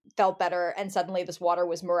he felt better, and suddenly this water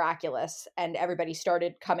was miraculous, and everybody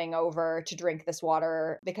started coming over to drink this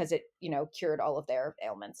water because it, cured all of their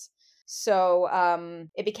ailments. So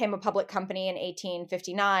it became a public company in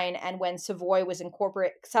 1859, and when Savoie was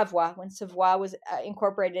incorporated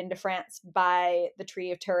into France by the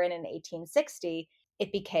Treaty of Turin in 1860,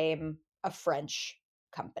 it became a French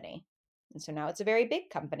company. And so now it's a very big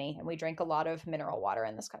company, and we drink a lot of mineral water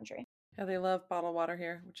in this country. Yeah, they love bottled water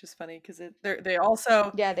here, which is funny because they're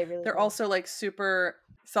also like super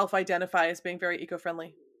self-identify as being very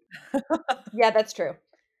eco-friendly. Yeah, that's true.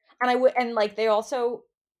 And they also,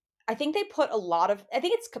 I think they put I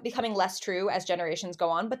think it's becoming less true as generations go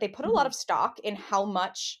on, but they put a lot of stock in how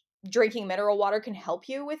much drinking mineral water can help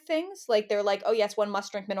you with things. Like they're like, oh yes, one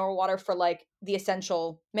must drink mineral water for like the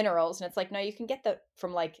essential minerals, and it's like, no, you can get that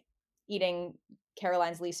from like eating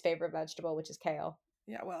Caroline's least favorite vegetable, which is kale.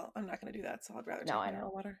 Yeah, well, I'm not going to do that, so I'd rather drink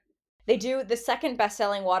mineral water. They do. The second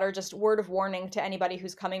best-selling water, just word of warning to anybody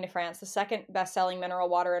who's coming to France, the second best-selling mineral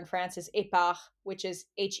water in France is Epar, which is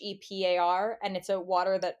Hepar, and it's a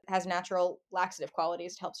water that has natural laxative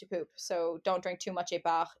qualities. It helps you poop. So don't drink too much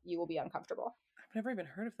Epar. You will be uncomfortable. I've never even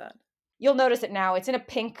heard of that. You'll notice it now. It's in a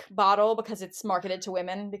pink bottle because it's marketed to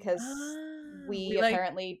women because we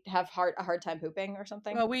apparently have a hard time pooping or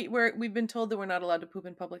something. Well, we've been told that we're not allowed to poop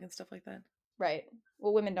in public and stuff like that. Right.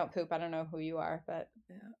 Well, women don't poop. I don't know who you are, but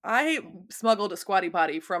yeah. I smuggled a squatty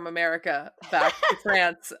potty from America back to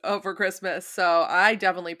France over Christmas, so I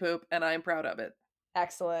definitely poop, and I'm proud of it.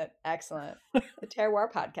 Excellent, excellent. The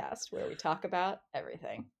Terroir podcast, where we talk about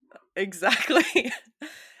everything. Exactly.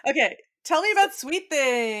 Okay, tell me about sweet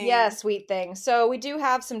things. Yeah, sweet things. So we do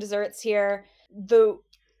have some desserts here. The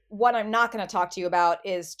one I'm not going to talk to you about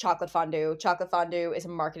is chocolate fondue. Chocolate fondue is a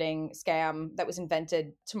marketing scam that was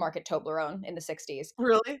invented to market Toblerone in the 60s.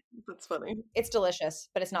 Really? That's funny. It's delicious,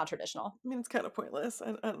 but it's not traditional. I mean, it's kind of pointless. I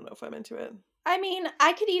don't know if I'm into it. I mean,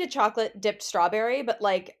 I could eat a chocolate dipped strawberry, but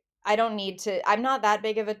like, I don't need to. I'm not that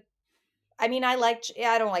big of a. I mean, I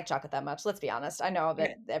don't like chocolate that much. Let's be honest. I know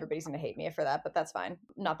that everybody's going to hate me for that, but that's fine.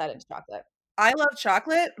 I'm not that into chocolate. I love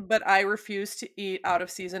chocolate, but I refuse to eat out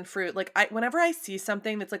of season fruit. Like whenever I see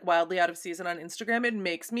something that's like wildly out of season on Instagram, it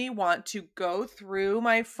makes me want to go through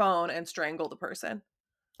my phone and strangle the person.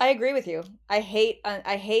 I agree with you. I hate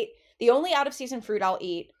the only out of season fruit I'll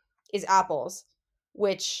eat is apples,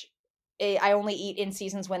 which I only eat in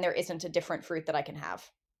seasons when there isn't a different fruit that I can have.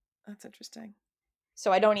 That's interesting.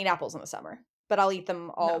 So I don't eat apples in the summer, but I'll eat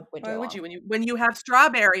them all winter. Why would you when you have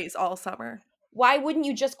strawberries all summer? Why wouldn't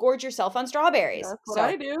you just gorge yourself on strawberries? That's what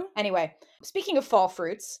I do. Anyway, speaking of fall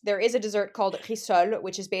fruits, there is a dessert called rissole,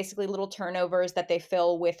 which is basically little turnovers that they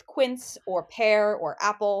fill with quince or pear or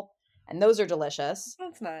apple, and those are delicious.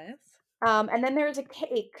 That's nice. And then there's a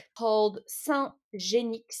cake called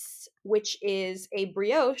Saint-Genix, which is a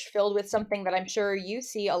brioche filled with something that I'm sure you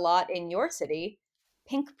see a lot in your city,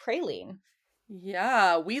 pink praline.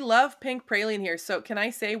 Yeah, we love pink praline here. So can I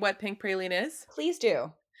say what pink praline is? Please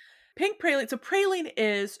do. Pink praline. So praline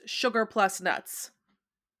is sugar plus nuts.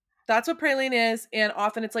 That's what praline is, and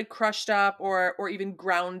often it's like crushed up or even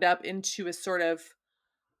ground up into a sort of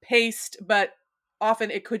paste, but often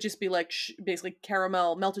it could just be like basically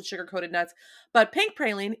caramel, melted sugar coated nuts. But pink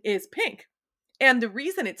praline is pink. And the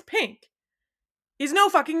reason it's pink is no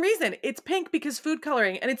fucking reason. It's pink because food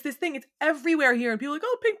coloring, and it's this thing, it's everywhere here, and people are like,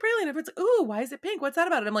 oh, pink praline. If it's like, ooh, why is it pink? What's that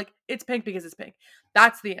about it? I'm like, it's pink because it's pink.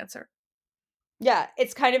 That's the answer. Yeah,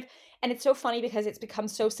 it's kind of, and it's so funny because it's become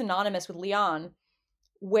so synonymous with Lyon,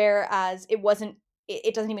 whereas it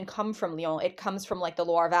doesn't even come from Lyon. It comes from like the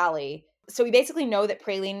Loire Valley. So we basically know that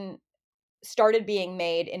praline started being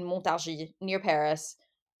made in Montargis near Paris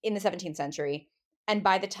in the 17th century. And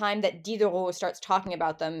by the time that Diderot starts talking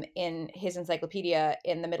about them in his encyclopedia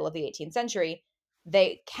in the middle of the 18th century,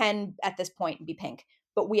 they can at this point be pink.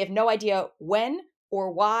 But we have no idea when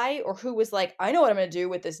or why or who was like, I know what I'm going to do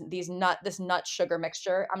with this nut sugar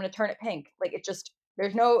mixture. I'm going to turn it pink. Like it just,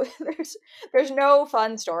 there's no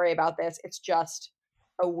fun story about this. It's just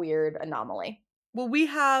a weird anomaly. Well, we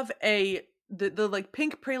have the like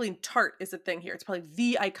pink praline tart is a thing here. It's probably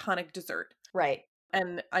the iconic dessert. Right.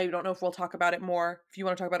 And I don't know if we'll talk about it more. If you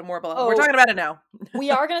want to talk about it more, but we're talking about it now. We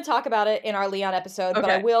are going to talk about it in our Lyon episode, okay. But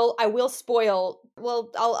I will spoil. Well,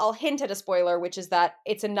 I'll hint at a spoiler, which is that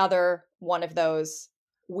it's another one of those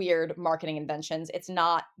weird marketing inventions. It's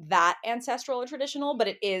not that ancestral or traditional, but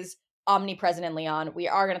it is omnipresent in Lyon. We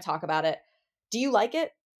are going to talk about it. Do you like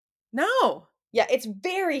it? No. Yeah, it's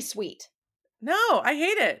very sweet. No, I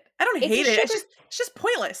hate it. I don't hate it. It's just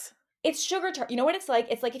pointless. It's sugar tart. You know what it's like?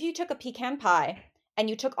 It's like if you took a pecan pie and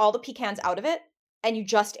you took all the pecans out of it and you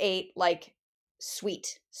just ate like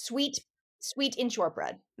sweet in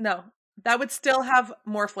shortbread. No, that would still have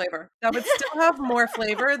more flavor. That would still have more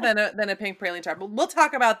flavor than a pink praline tart. But we'll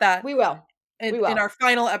talk about that. We will. In our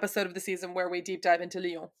final episode of the season where we deep dive into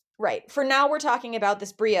Lyon. Right. For now, we're talking about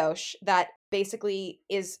this brioche that basically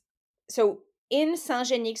is, so in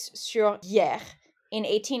Saint-Genix-sur-Guiers in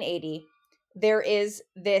 1880, there is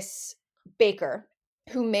this baker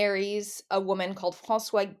who marries a woman called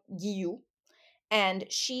François Guillou, and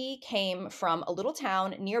she came from a little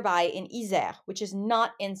town nearby in Isère, which is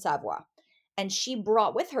not in Savoie. And she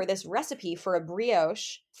brought with her this recipe for a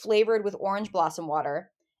brioche flavored with orange blossom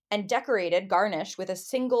water and garnished with a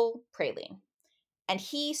single praline. And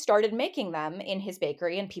he started making them in his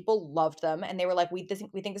bakery, and people loved them. And they were like, we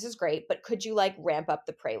think this is great, but could you like ramp up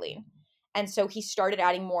the praline? And so he started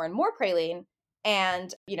adding more and more praline.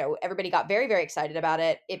 And, everybody got very, very excited about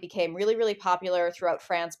it. It became really, really popular throughout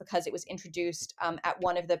France because it was introduced at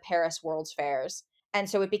one of the Paris World's Fairs. And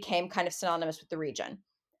so it became kind of synonymous with the region.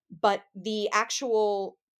 But the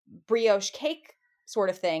actual brioche cake sort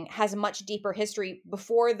of thing has a much deeper history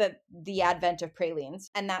before the advent of pralines.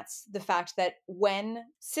 And that's the fact that when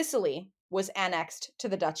Sicily was annexed to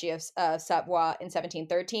the Duchy of Savoie in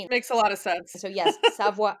 1713. Makes a lot of sense. So yes,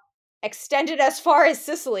 Savoie extended as far as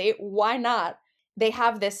Sicily. Why not? They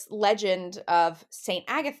have this legend of Saint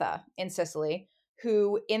Agatha in Sicily,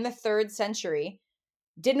 who in the 3rd century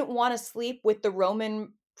didn't want to sleep with the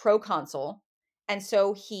Roman proconsul. And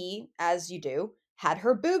so he, as you do, had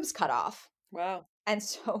her boobs cut off. Wow. And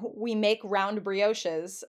so we make round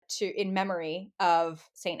brioches in memory of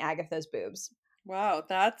Saint Agatha's boobs. Wow,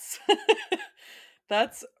 that's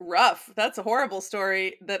that's rough. That's a horrible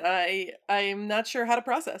story that I'm not sure how to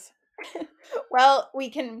process. Well,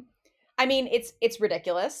 it's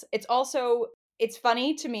ridiculous. It's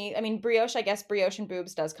funny to me. I mean, brioche, I guess brioche and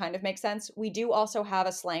boobs does kind of make sense. We do also have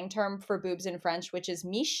a slang term for boobs in French, which is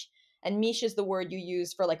miche. And miche is the word you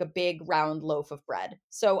use for like a big round loaf of bread.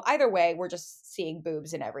 So either way, we're just seeing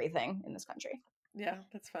boobs in everything in this country. Yeah,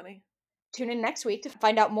 that's funny. Tune in next week to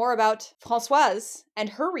find out more about Françoise and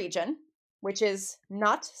her region, which is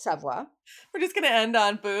not Savoie. We're just going to end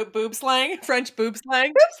on boob slang, French boob slang.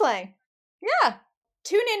 Boob slang. Yeah.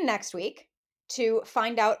 Tune in next week to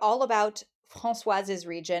find out all about Françoise's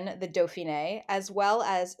region, the Dauphiné, as well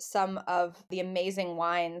as some of the amazing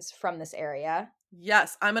wines from this area.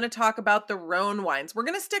 Yes, I'm going to talk about the Rhone wines. We're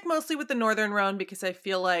going to stick mostly with the Northern Rhone because I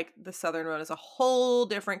feel like the Southern Rhone is a whole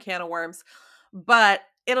different can of worms, but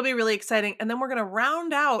it'll be really exciting. And then we're going to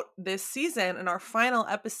round out this season in our final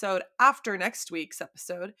episode after next week's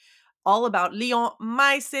episode, all about Lyon,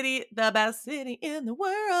 my city, the best city in the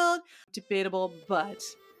world. Debatable, but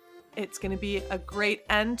it's going to be a great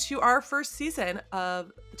end to our first season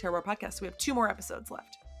of the Terroir Podcast. We have 2 more episodes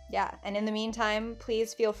left. Yeah, and in the meantime,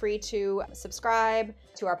 please feel free to subscribe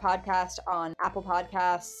to our podcast on Apple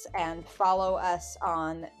Podcasts and follow us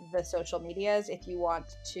on the social medias if you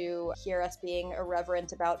want to hear us being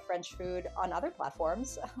irreverent about French food on other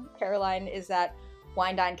platforms. Caroline is at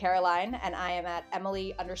Wine Dine Caroline, and I am at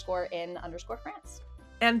Emily_in_France.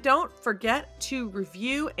 And don't forget to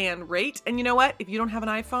review and rate. And you know what? If you don't have an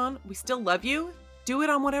iPhone, we still love you. Do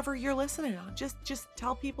it on whatever you're listening on. Just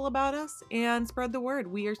tell people about us and spread the word.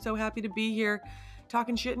 We are so happy to be here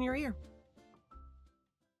talking shit in your ear.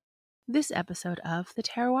 This episode of the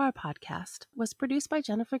Terroir Podcast was produced by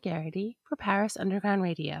Jennifer Garrity for Paris Underground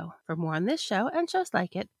Radio. For more on this show and shows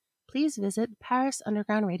like it, please visit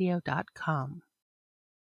parisundergroundradio.com.